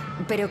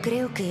 Pero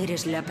creo que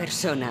eres la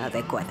persona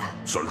adecuada.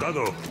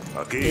 Soldado,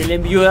 aquí. El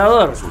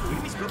enviudador.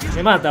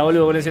 Me mata,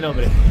 boludo, con ese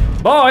nombre.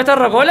 ¡Vos, esta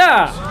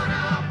rocola!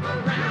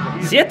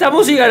 Si esta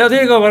música no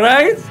tiene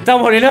copyright,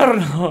 estamos en el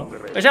horno.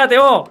 Cállate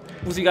vos,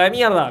 música de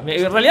mierda.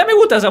 En realidad me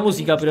gusta esa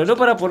música, pero no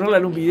para ponerla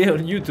en un video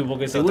en YouTube,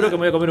 porque seguro que me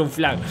voy a comer un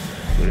flag.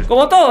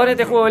 Como todo en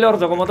este juego del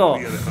orto, como todo.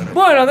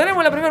 Bueno,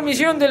 tenemos la primera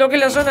misión de lo que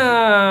es la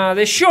zona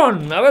de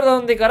John. A ver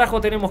dónde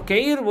carajo tenemos que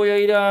ir. Voy a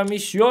ir a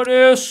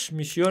misiones.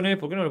 Misiones,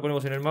 ¿por qué no lo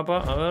ponemos en el mapa?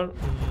 A ver,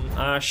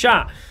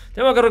 allá.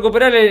 Tenemos que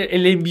recuperar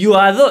el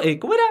enviudador.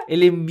 ¿Cómo era?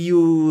 El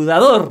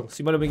enviudador,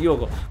 si mal no me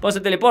equivoco. ¿Puedo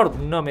hacer teleport?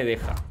 No me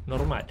deja,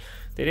 normal.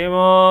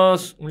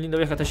 Tenemos un lindo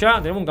viaje hasta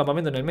allá. Tenemos un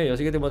campamento en el medio,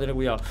 así que tenemos que tener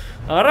cuidado.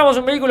 Agarramos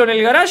un vehículo en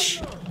el garage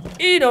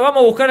y nos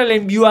vamos a buscar al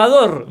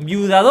enviudador.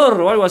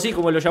 Enviudador o algo así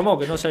como lo llamó,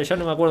 que no sé, ya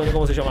no me acuerdo ni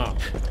cómo se llamaba.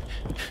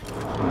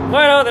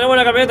 Bueno, tenemos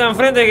la camioneta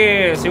enfrente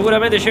que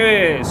seguramente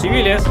lleve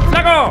civiles.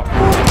 ¡Flaco!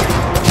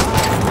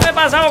 ¿Qué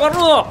pasa,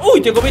 cornudo? ¡Uy!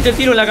 Te comiste el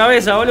tiro en la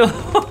cabeza, boludo.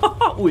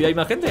 Uy, ¿hay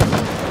más gente?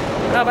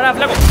 Pará,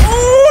 flaco.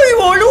 ¡Uy,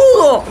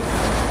 boludo!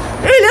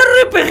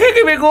 ¡El RPG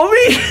que me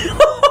comí!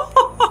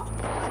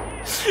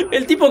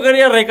 El tipo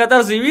quería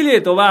rescatar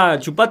civiles. Tomá,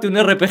 chupate un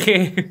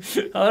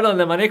RPG. A ver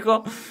dónde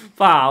manejo.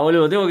 Pa,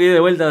 boludo, tengo que ir de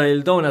vuelta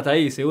del town hasta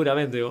ahí,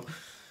 seguramente.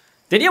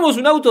 Teníamos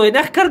un auto de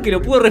NASCAR que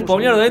lo pude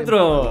respawnear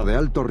dentro. De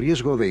alto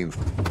riesgo de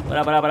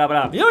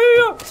Pará. Mira.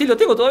 Sí, lo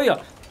tengo todavía.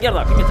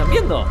 Mierda, ¿qué me están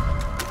viendo?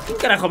 ¿Quién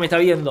carajo me está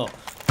viendo?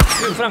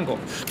 Soy Franco.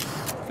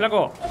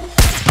 Flaco.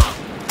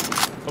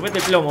 Comete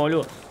el plomo,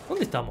 boludo.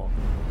 ¿Dónde estamos?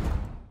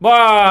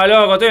 Buah,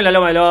 loco, estoy en la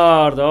loma del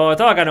orto.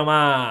 Estaba acá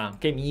nomás.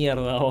 Qué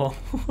mierda,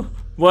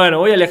 Bueno,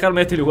 voy a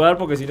alejarme de este lugar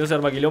porque si no se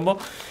arma quilombo.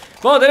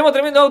 Bueno, tenemos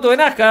tremendo auto de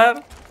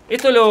NASCAR.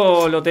 Esto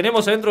lo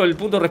tenemos adentro del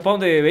punto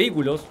respawn de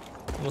vehículos.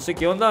 No sé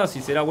qué onda,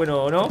 si será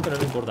bueno o no, pero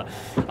no importa.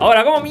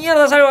 Ahora, ¿cómo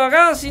mierda salgo de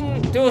acá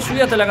sin... Tengo que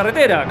subir hasta la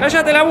carretera?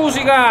 ¡Cállate la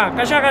música!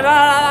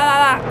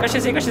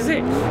 ¡Cállese,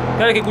 cállese!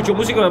 Cada vez que escucho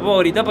música me puedo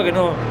gritar para que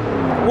no...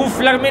 Un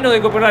flag menos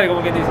de copyright,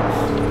 como que te dice.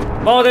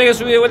 Vamos a tener que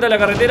subir de vuelta a la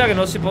carretera, que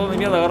no sé por dónde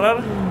mierda agarrar.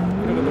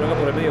 Creo que por acá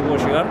por el medio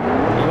puedo llegar.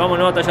 Y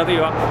vámonos hasta allá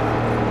arriba.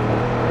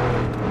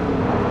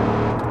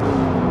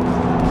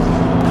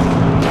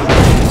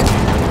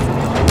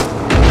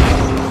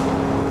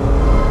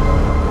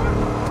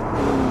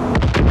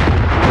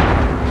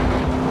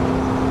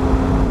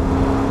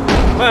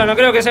 Bueno, no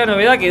creo que sea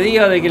novedad que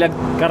diga de que la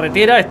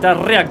carretera está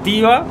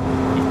reactiva.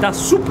 Está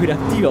súper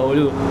activa,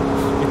 boludo.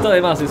 Está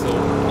de más eso.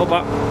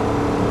 Opa.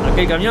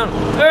 Aquel camión.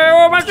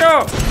 ¡Vos,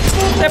 macho!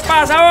 ¿Qué te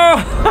pasa,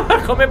 vos?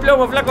 Come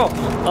plomo, flaco.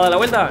 ¿Va a dar la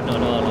vuelta? No,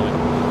 no va a dar la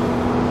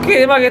vuelta. Qué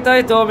de más que está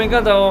esto, me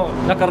encanta, vos.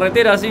 Las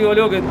carreteras así,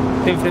 boludo, que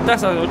te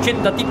enfrentás a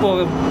 80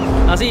 tipos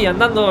así,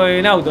 andando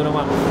en auto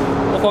nomás.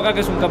 Ojo acá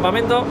que es un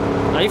campamento.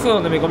 Ahí fue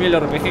donde me comí el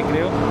RPG,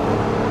 creo.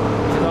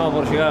 Ya estamos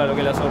por llegar a lo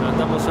que es la zona.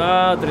 Estamos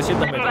a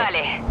 300 metros.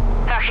 Vale,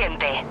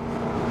 agente.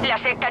 La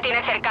secta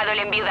tiene cercado el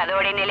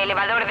enviudador en el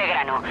elevador de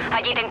grano.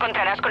 Allí te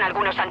encontrarás con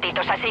algunos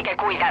santitos, así que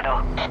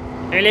cuidado.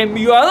 ¡El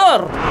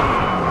enviudador!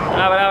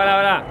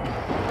 Pará.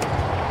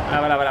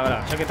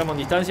 Ya que estamos en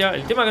distancia.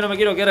 El tema es que no me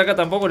quiero quedar acá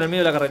tampoco en el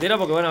medio de la carretera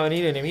porque van a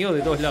venir enemigos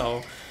de todos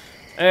lados.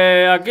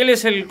 Aquel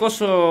es el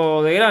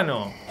coso de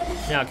grano.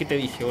 Mira, aquí te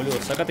dije, boludo.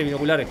 Sacate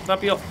binoculares.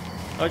 Rápido.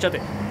 Agáchate.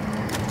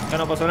 Acá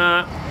no pasó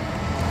nada.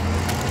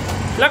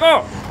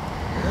 ¡Flaco!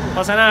 No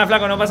pasa nada,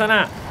 flaco, no pasa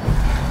nada.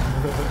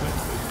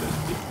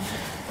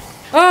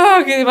 ¡Ah!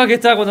 ¡Qué demás que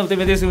está cuando te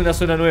metes en una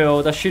zona nueva! O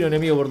está lleno de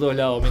enemigos por todos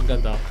lados. Me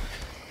encanta.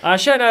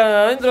 Allá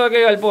adentro de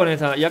aquel galpón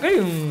está. Y acá hay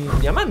un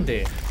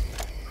diamante.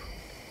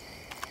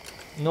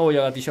 No voy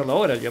a gatillarlo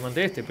ahora, el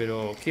diamante este,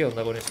 pero ¿qué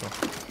onda con eso?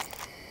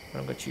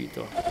 Un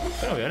cachito.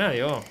 Acá no veo a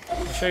nadie, oh.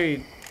 Allá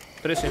hay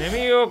 3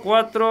 enemigos,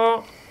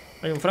 4.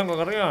 ¿Hay un franco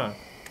acá arriba?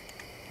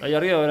 Ahí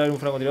arriba debe haber un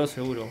francotirador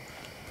seguro.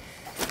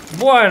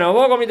 Bueno,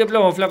 vos comiste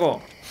plomo,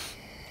 flaco.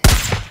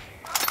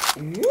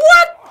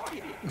 ¿What?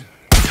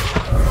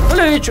 No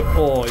le he dicho.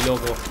 Oh,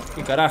 loco.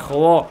 ¿Qué carajo,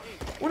 vos?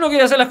 Uno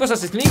quiere hacer las cosas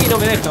sneaky y no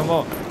me dejan,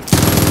 vos.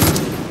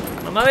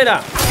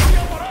 Madera.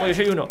 Oye,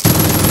 yo hay uno.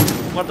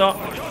 Muerto.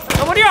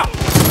 ¡No murió!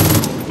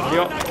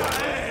 Murió.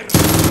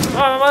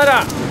 ¡Vamos,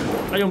 madera!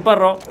 Hay un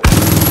perro.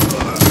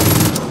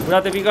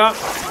 Curate, pica.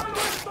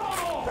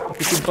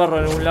 Aquí un perro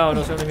en algún lado,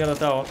 no sé dónde mierda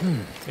estaba.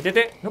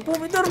 Metete. No puedo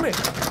meterme.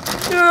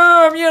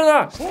 ¡Ah,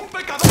 mierda! ¡Un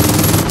pecador!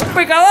 ¡Un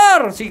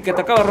pecador! Sí, que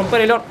te acaba de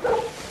romper el horno.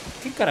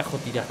 ¿Qué carajo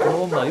tiraste? Una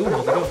bomba de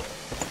humo, creo.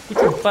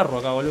 Escucho un perro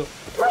acá, boludo.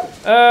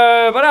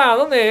 Pará,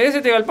 ¿dónde es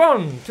este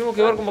galpón? Tengo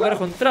que ver cómo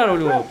carajo entrar,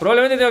 boludo.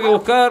 Probablemente tenga que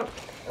buscar.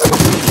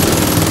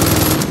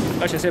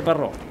 Cállese,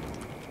 perro.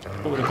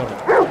 Pobre perro.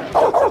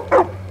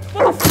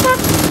 What the fuck?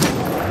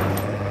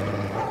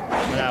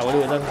 Pará,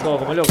 boludo, están todos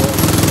como locos.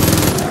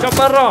 ¡Chao,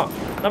 perro!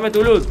 Dame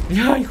tu loot.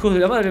 Mirá, hijo de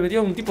la madre, le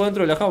metieron un tipo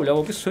dentro de la jaula.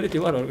 Vos, qué solete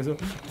bárbaro que son.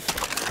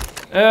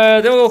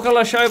 Tengo que buscar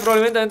la llave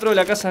probablemente dentro de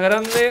la casa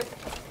grande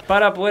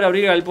para poder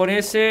abrir el galpón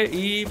ese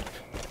y...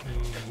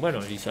 bueno,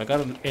 y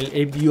sacar el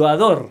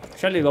enviudador.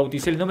 Ya le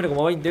bauticé el nombre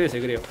como 20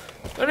 veces, creo.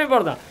 Pero no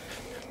importa.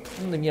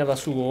 ¿Dónde mierda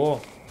subo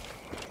vos?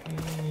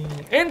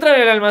 Entra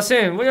en el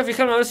almacén. Voy a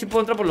fijarme a ver si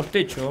puedo entrar por los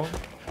techos.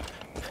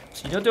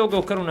 Si no, tengo que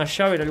buscar una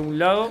llave en algún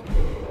lado.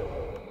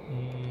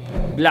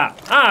 Bla.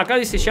 Ah, acá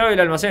dice llave del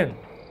almacén.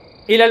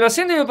 El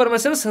almacén debe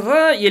permanecer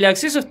cerrada y el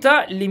acceso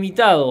está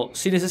limitado.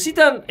 Si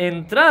necesitan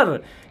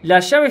entrar, la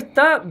llave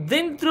está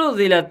dentro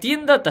de la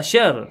tienda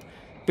taller.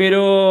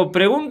 Pero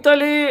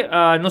pregúntale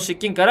a no sé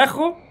quién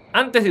carajo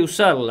antes de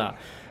usarla.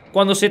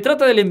 Cuando se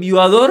trata del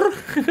enviudador,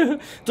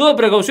 toda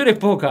precaución es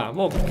poca.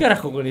 Vos, ¿qué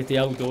carajo con este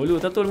auto, boludo?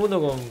 Está todo el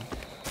mundo con...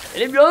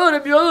 ¡El enviudador, el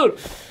enviudador!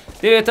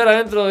 Debe estar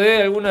adentro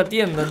de alguna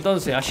tienda,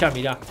 entonces. Allá,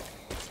 mirá.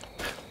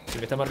 Si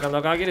me está marcando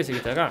acá, quiere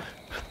decir que está acá.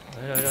 A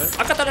ver.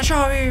 ¡Acá está la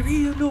llave!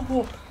 ¡Bien,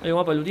 loco! ¿Hay algo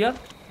más para lootear?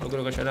 No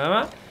creo que haya nada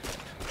más.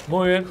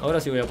 Muy bien,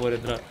 ahora sí voy a poder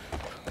entrar.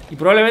 Y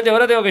probablemente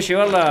ahora tengo que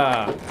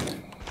llevarla...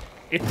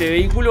 este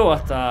vehículo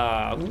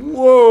hasta...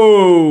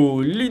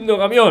 ¡wow! Lindo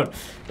camión.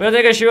 Voy a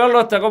tener que llevarlo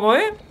hasta, ¿cómo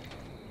es?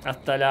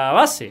 Hasta la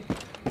base.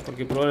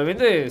 Porque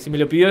probablemente, si me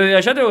lo pidió desde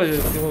allá, tengo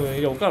que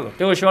ir a buscarlo.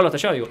 Tengo que llevarlo hasta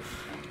allá, digo.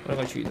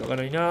 Acá, chiquito, acá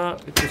no hay nada.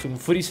 Este es un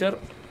freezer.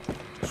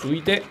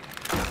 Subite.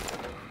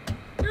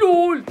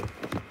 ¡Lul!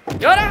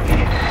 ¿Y ahora?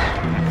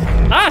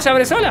 ¡Ah! ¿Se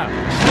abre sola?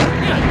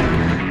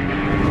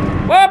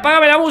 ¡Oh!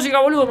 ¡Apagame la música,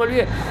 boludo! Me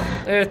olvidé.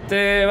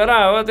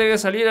 Verá, voy a tener que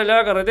salir a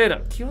la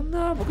carretera. ¿Qué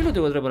onda? ¿Por qué lo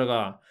tengo que traer por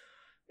acá?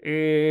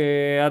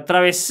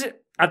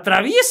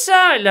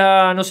 Atraviesa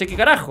la no sé qué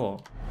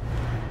carajo.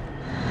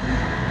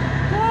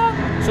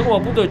 Son como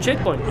a punto de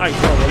checkpoint. Ay,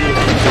 no,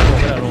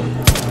 boludo.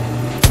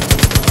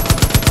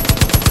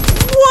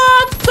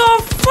 What the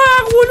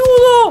fuck,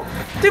 boludo.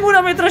 Tengo una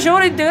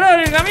ametralladora integrada en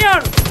el camión.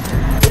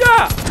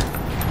 Mirá.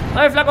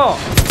 A ver, flaco.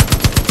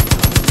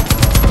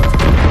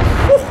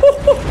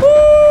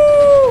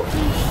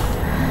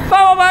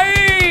 Vamos para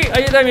ahí.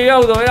 Ahí está mi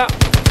auto, mirá.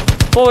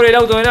 Pobre el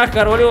auto de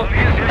NASCAR, boludo.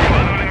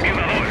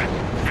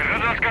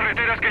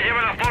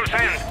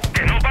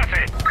 Que no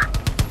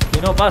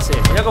Que no pase.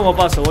 Mirá cómo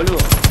paso, boludo.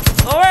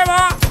 ¡Nos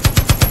vemos!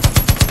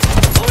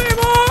 ¡Nos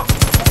vemos!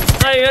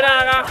 ¡Ay, ven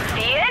acá!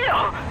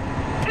 ¡Cielo!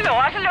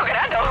 ¡Lo has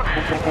logrado!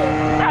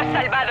 Has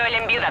salvado el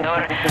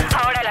enviudador.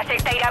 Ahora la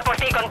secta irá por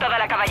ti con toda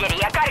la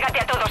caballería.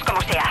 Cárgate a todos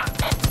como sea.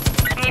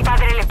 Mi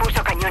padre le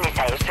puso cañones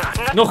a eso.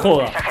 No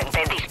joda. Esa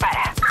gente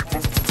dispara.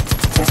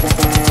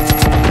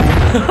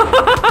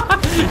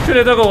 Yo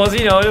le toco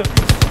bocina, boludo.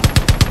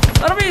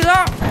 ¡Permiso!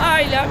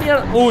 ¡Ay, la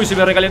mierda! Uy, se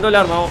me recalentó el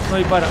arma. No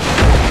dispara.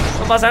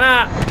 No pasa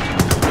nada.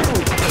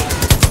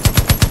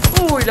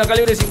 Uy, la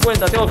calibre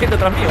 50. Tengo gente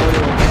atrás mío,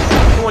 boludo.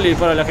 ¿Cómo le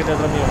disparo a la gente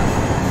atrás mío?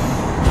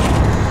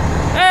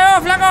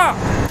 ¡Oh, flaco!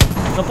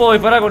 No puedo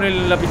disparar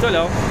con la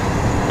pistola.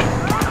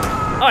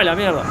 ¡Ay, la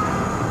mierda!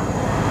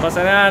 No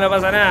pasa nada, no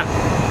pasa nada.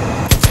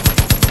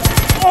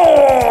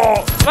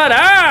 ¡Oh!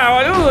 ¡Para,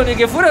 boludo! Ni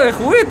que fuera de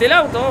juguete el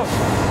auto.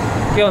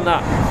 ¿Qué onda?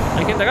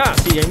 ¿Hay gente acá?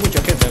 Sí, hay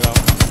mucha gente acá.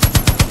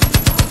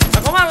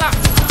 ¡A comerla!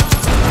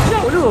 Ya,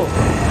 boludo.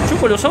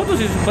 Chupo los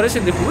autos y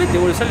parecen de juguete,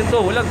 boludo. Salen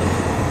todos volando.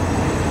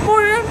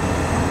 Muy bien.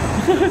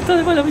 Está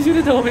de mala misión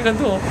esta, me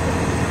encantó.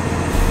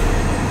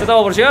 ¿Ya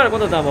estamos por llegar?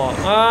 ¿Cuánto estamos?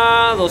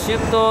 A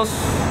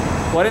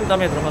 240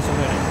 metros más o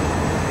menos.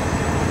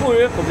 Muy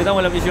bien,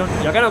 completamos la misión.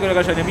 Y acá no creo que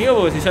haya enemigos,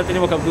 porque si ya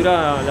tenemos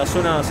capturada la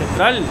zona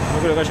central, no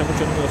creo que haya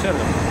mucho enemigo cerca.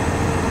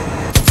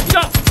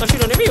 ¡Mirá! Está lleno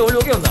de enemigos,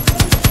 boludo. ¿Qué onda?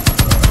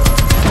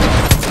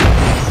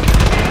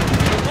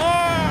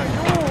 ¡Ay,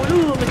 no,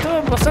 boludo! Me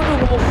estaban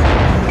pasando como...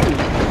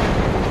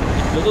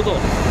 Explotó todo.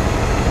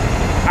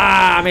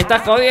 ¡Ah! ¡Me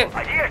estás jodiendo!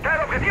 Allí está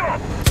el objetivo.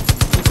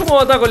 ¿Y cómo va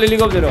a estar con el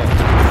helicóptero?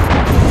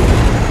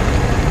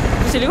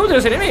 Ese helicóptero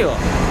es enemigo.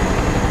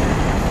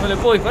 No le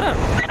puedo disparar.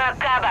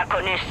 Acaba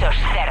con esos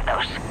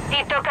cerdos.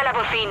 Y toca la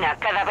bocina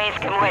cada vez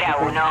que muera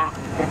uno.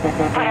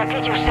 Para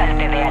que yo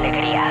salte de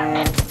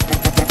alegría.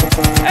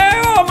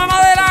 ¡Oh,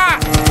 mamadera!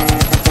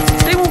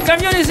 Tengo un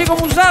camión y sé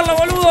cómo usarlo,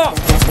 boludo.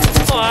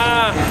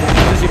 Ah,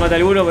 no sé si mata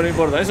alguno, pero no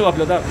importa. Eso va a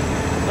explotar.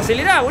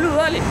 Acelerá, boludo,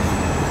 dale.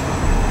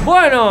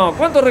 Bueno,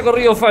 ¿cuánto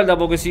recorrido falta?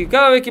 Porque si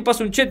cada vez que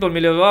pasa un checkpoint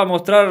me lo va a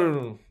mostrar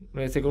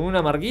con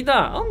una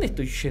marquita. ¿A dónde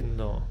estoy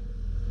yendo?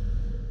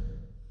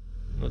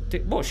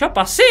 Ya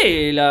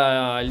pasé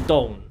el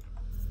town.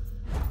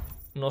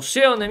 No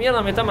sé a dónde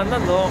mierda me está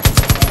mandando.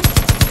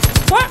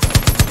 ¿What?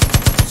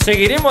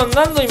 Seguiremos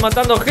andando y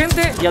matando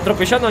gente y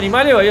atropellando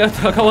animales. Ahí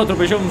acabo de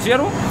atropellar un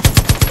ciervo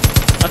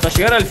hasta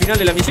llegar al final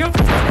de la misión.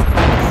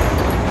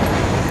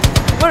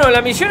 Bueno,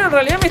 la misión en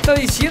realidad me está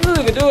diciendo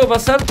de que tengo que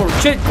pasar por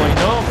checkpoint,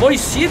 ¿no? Voy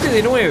 7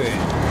 de 9.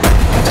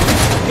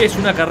 ¿Qué es?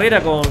 ¿Una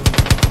carrera con...?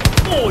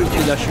 Uy, que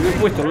la llevé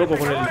puesto, loco,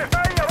 con el...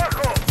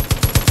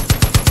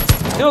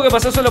 Tengo que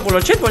pasar solo por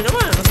los checkpoints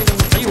nomás. No tengo...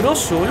 Hay un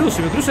oso, boludo.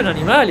 Se me cruzan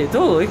animales,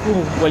 todo. Es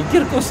como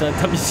cualquier cosa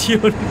esta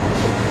misión.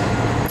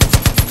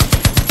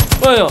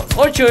 Bueno,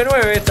 8 de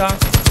 9 esta.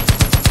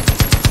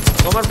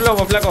 Comer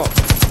plomo, flaco.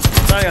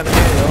 Salgan de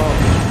medio.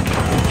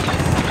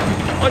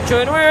 8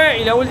 de 9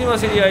 y la última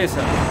sería esa.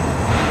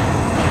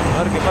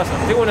 A ver qué pasa.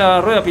 Tengo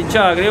una rueda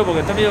pinchada, creo, porque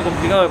está medio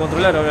complicado de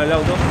controlar ahora el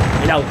auto.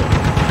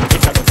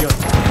 Esta cuestión.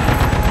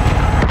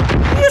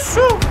 ¿Y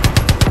eso?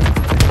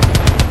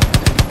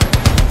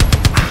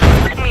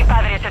 Mi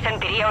padre se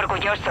sentiría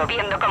orgulloso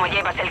viendo cómo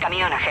llevas el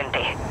camión, agente.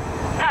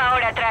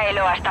 Ahora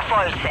tráelo hasta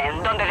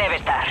Folsen, donde debe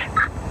estar.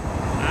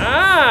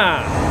 Ah.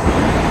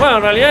 Bueno,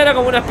 en realidad era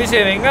como una especie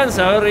de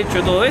venganza haber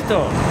hecho todo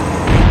esto.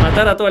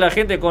 Matar a toda la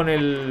gente con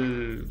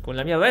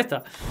la mierda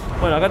esta.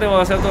 Bueno, acá tengo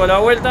que hacer toda la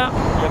vuelta.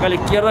 Y acá a la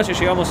izquierda ya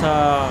llegamos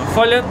a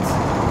Holland.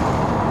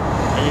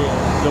 Ahí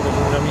loco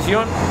con una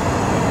misión.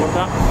 No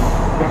importa.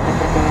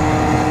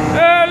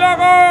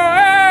 ¡Loco!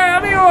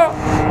 ¡Amigo!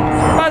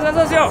 ¿Qué pasa,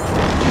 socio?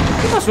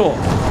 ¿Qué pasó?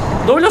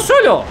 ¿Dobló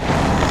solo?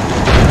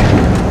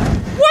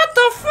 What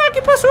the fuck?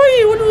 ¿Qué pasó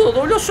ahí, boludo?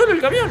 ¿Dobló solo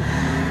el camión?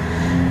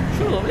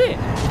 Yo lo doblé.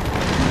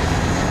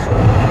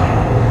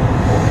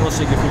 No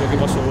sé qué fue lo que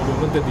pasó, boludo.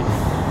 No entendí.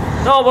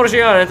 Estamos por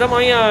llegar. Estamos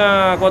ahí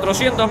a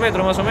 400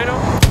 metros más o menos.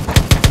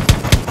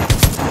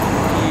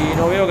 Y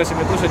no veo que se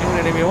me cruce ningún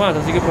enemigo más.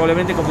 Así que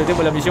probablemente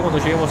completemos la misión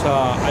cuando lleguemos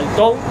al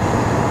town.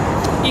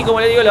 Y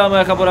como les digo, la vamos a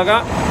dejar por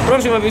acá.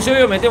 Próximo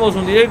episodio metemos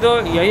un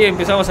directo y ahí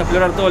empezamos a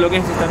explorar todo lo que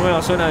es esta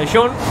nueva zona de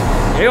John.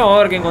 Y ahí vamos a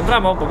ver qué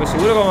encontramos, porque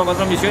seguro que vamos a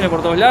encontrar misiones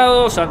por todos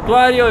lados,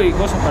 santuarios y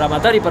cosas para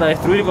matar y para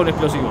destruir con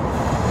explosivos.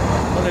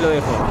 ¿Dónde lo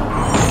dejo?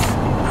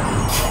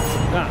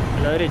 Ah,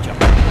 a la derecha.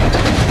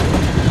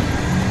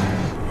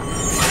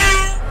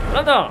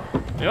 ¿Pronto?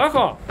 ¿Me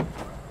bajo?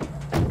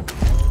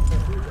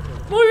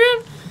 Muy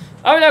bien.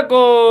 Habla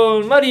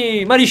con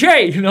Mary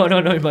Jane. No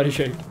es Mary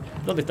Jane.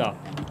 ¿Dónde está?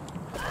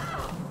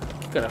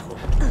 ¿Qué carajo?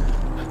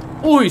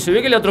 Uy, se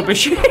ve que le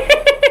atropellé.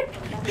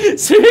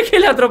 Se ve que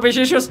le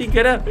atropellé yo sin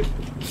querer.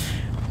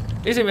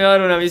 Ese me va a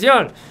dar una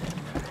misión.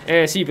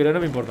 Sí, pero no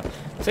me importa.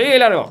 Seguí de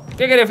largo.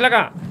 ¿Qué querés,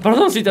 flaca?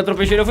 Perdón si te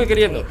atropellé, no fui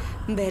queriendo.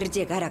 Ver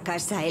llegar a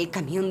casa el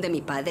camión de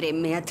mi padre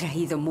me ha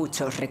traído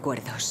muchos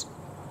recuerdos.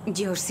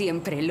 Yo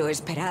siempre lo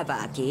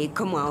esperaba aquí,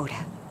 como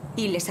ahora,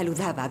 y le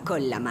saludaba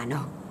con la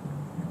mano.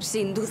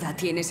 Sin duda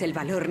tienes el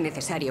valor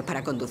necesario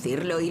para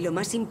conducirlo y lo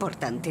más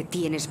importante,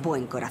 tienes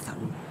buen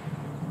corazón.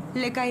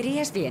 Le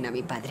caerías bien a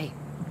mi padre.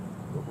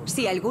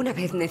 Si alguna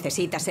vez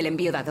necesitas el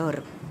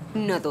enviudador,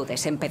 no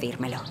dudes en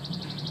pedírmelo.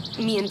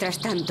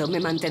 Mientras tanto, me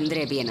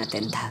mantendré bien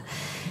atenta.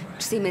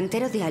 Si me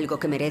entero de algo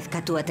que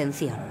merezca tu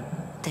atención,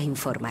 te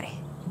informaré.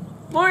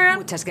 Muy bien.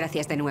 Muchas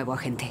gracias de nuevo,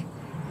 agente.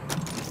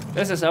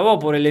 Gracias a vos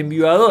por el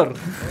enviudador.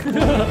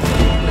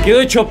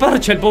 Quedó hecho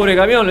parcha el pobre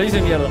camión, lo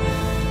dice mierda.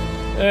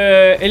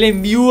 El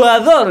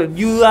enviudador.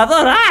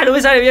 Enviudador. Ah, no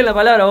me sale bien la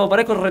palabra, vos.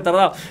 Parezco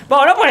retardado.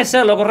 Vamos, no puede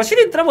ser, loco. Recién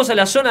entramos a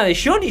la zona de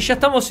John y ya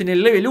estamos en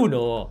el level 1,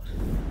 vos.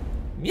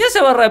 Mirá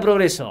esa barra de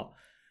progreso.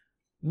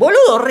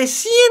 Boludo,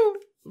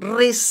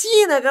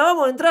 recién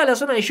acabamos de entrar a la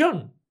zona de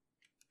John.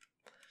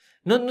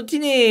 No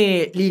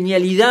tiene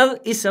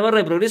linealidad esa barra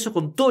de progreso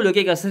con todo lo que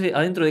hay que hacer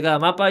adentro de cada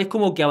mapa. Es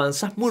como que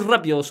avanzás muy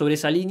rápido sobre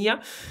esa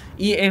línea.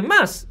 Y es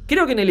más,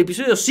 creo que en el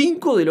episodio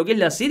 5 de lo que es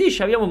la serie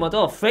ya habíamos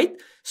matado a Fate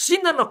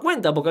sin darnos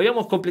cuenta, porque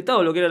habíamos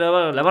completado lo que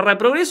era la barra de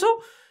progreso.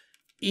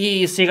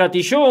 Y se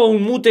gatilló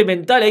un mute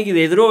mental ahí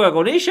de droga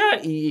con ella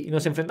y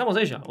nos enfrentamos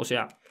a ella. O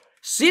sea,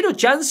 cero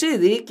chance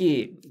de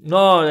que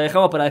no la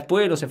dejamos para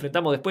después, nos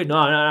enfrentamos después.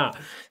 No.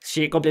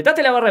 Si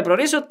completaste la barra de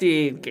progreso,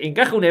 te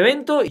encaja un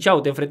evento y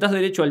chau, te enfrentás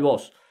derecho al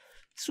boss.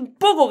 Es un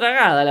poco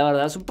cagada, la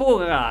verdad, es un poco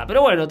cagada.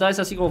 Pero bueno, tal vez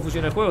así como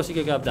funciona el juego, así que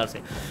hay que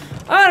adaptarse.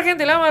 A ver,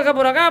 gente, la vamos a dejar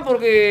por acá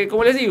porque,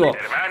 como les digo...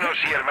 Hermanos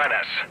y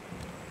hermanas,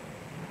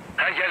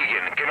 hay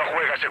alguien que no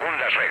juega según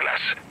las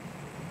reglas.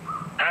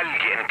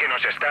 Alguien que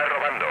nos está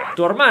robando.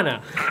 Tu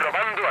hermana.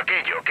 Robando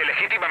aquello que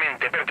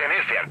legítimamente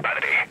pertenece al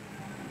Padre.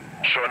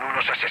 Son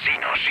unos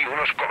asesinos y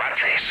unos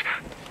cobardes.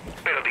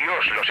 Pero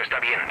Dios los está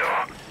viendo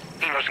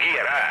y nos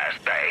guiará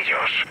hasta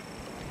ellos.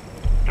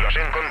 Los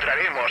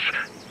encontraremos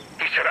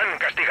y serán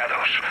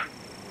castigados.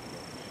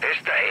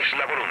 Esta es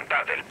la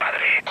voluntad del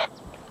Padre.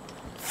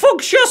 ¡Fuck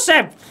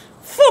Joseph!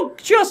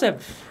 ¡Fuck Joseph!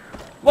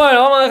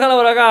 Bueno, vamos a dejarla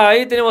por acá.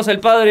 Ahí tenemos al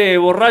padre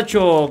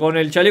borracho con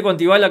el chaleco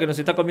antibala que nos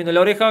está comiendo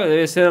la oreja.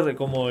 Debe ser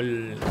como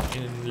en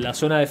la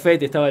zona de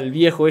Fate estaba el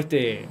viejo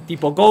este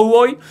tipo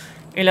cowboy.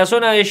 En la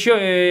zona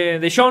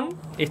de John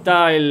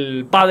está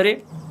el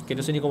padre, que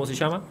no sé ni cómo se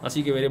llama,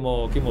 así que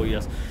veremos qué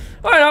movidas.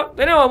 Bueno,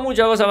 tenemos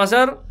muchas cosas para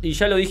hacer, y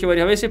ya lo dije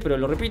varias veces, pero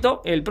lo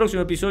repito, el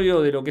próximo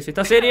episodio de lo que es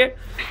esta serie,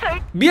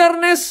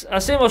 viernes,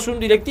 hacemos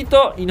un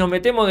directito y nos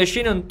metemos de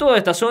lleno en toda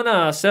esta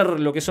zona a hacer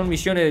lo que son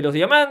misiones de los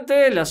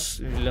diamantes, las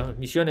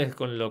misiones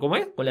con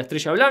con la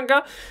estrella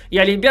blanca, y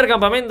a limpiar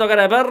campamento a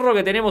cara de perro,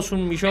 que tenemos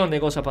 1.000.000 de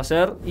cosas para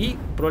hacer, y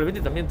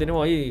probablemente también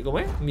tenemos ahí,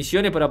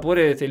 misiones para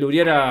poder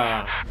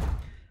lurear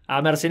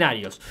a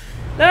mercenarios.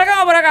 La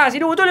dejamos por acá. Si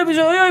les gustó el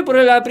episodio de hoy, por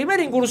la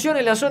primera incursión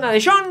en la zona de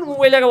John, un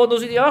buen like a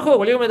botoncito abajo.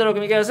 Cualquier comentario lo que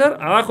me quiera hacer,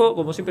 abajo,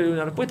 como siempre, hay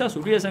una respuesta.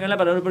 Suscríbete al canal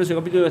para no perderse el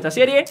capítulo de esta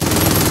serie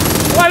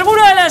o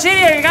alguno de la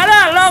serie del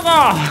canal,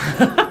 loco.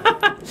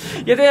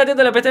 Y estén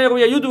atentos a la pestaña de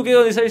comunidad YouTube, que es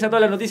donde se avisan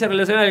todas las noticias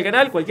relacionadas del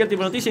canal, cualquier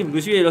tipo de noticia,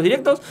 inclusive de los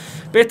directos.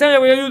 Pestaña de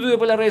comunidad YouTube y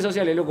después las redes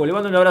sociales, loco. Les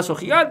mando un abrazo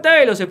gigante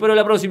y los espero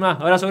la próxima.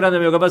 Abrazo grande,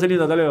 amigo. Que pasen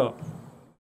lindo. Hasta luego.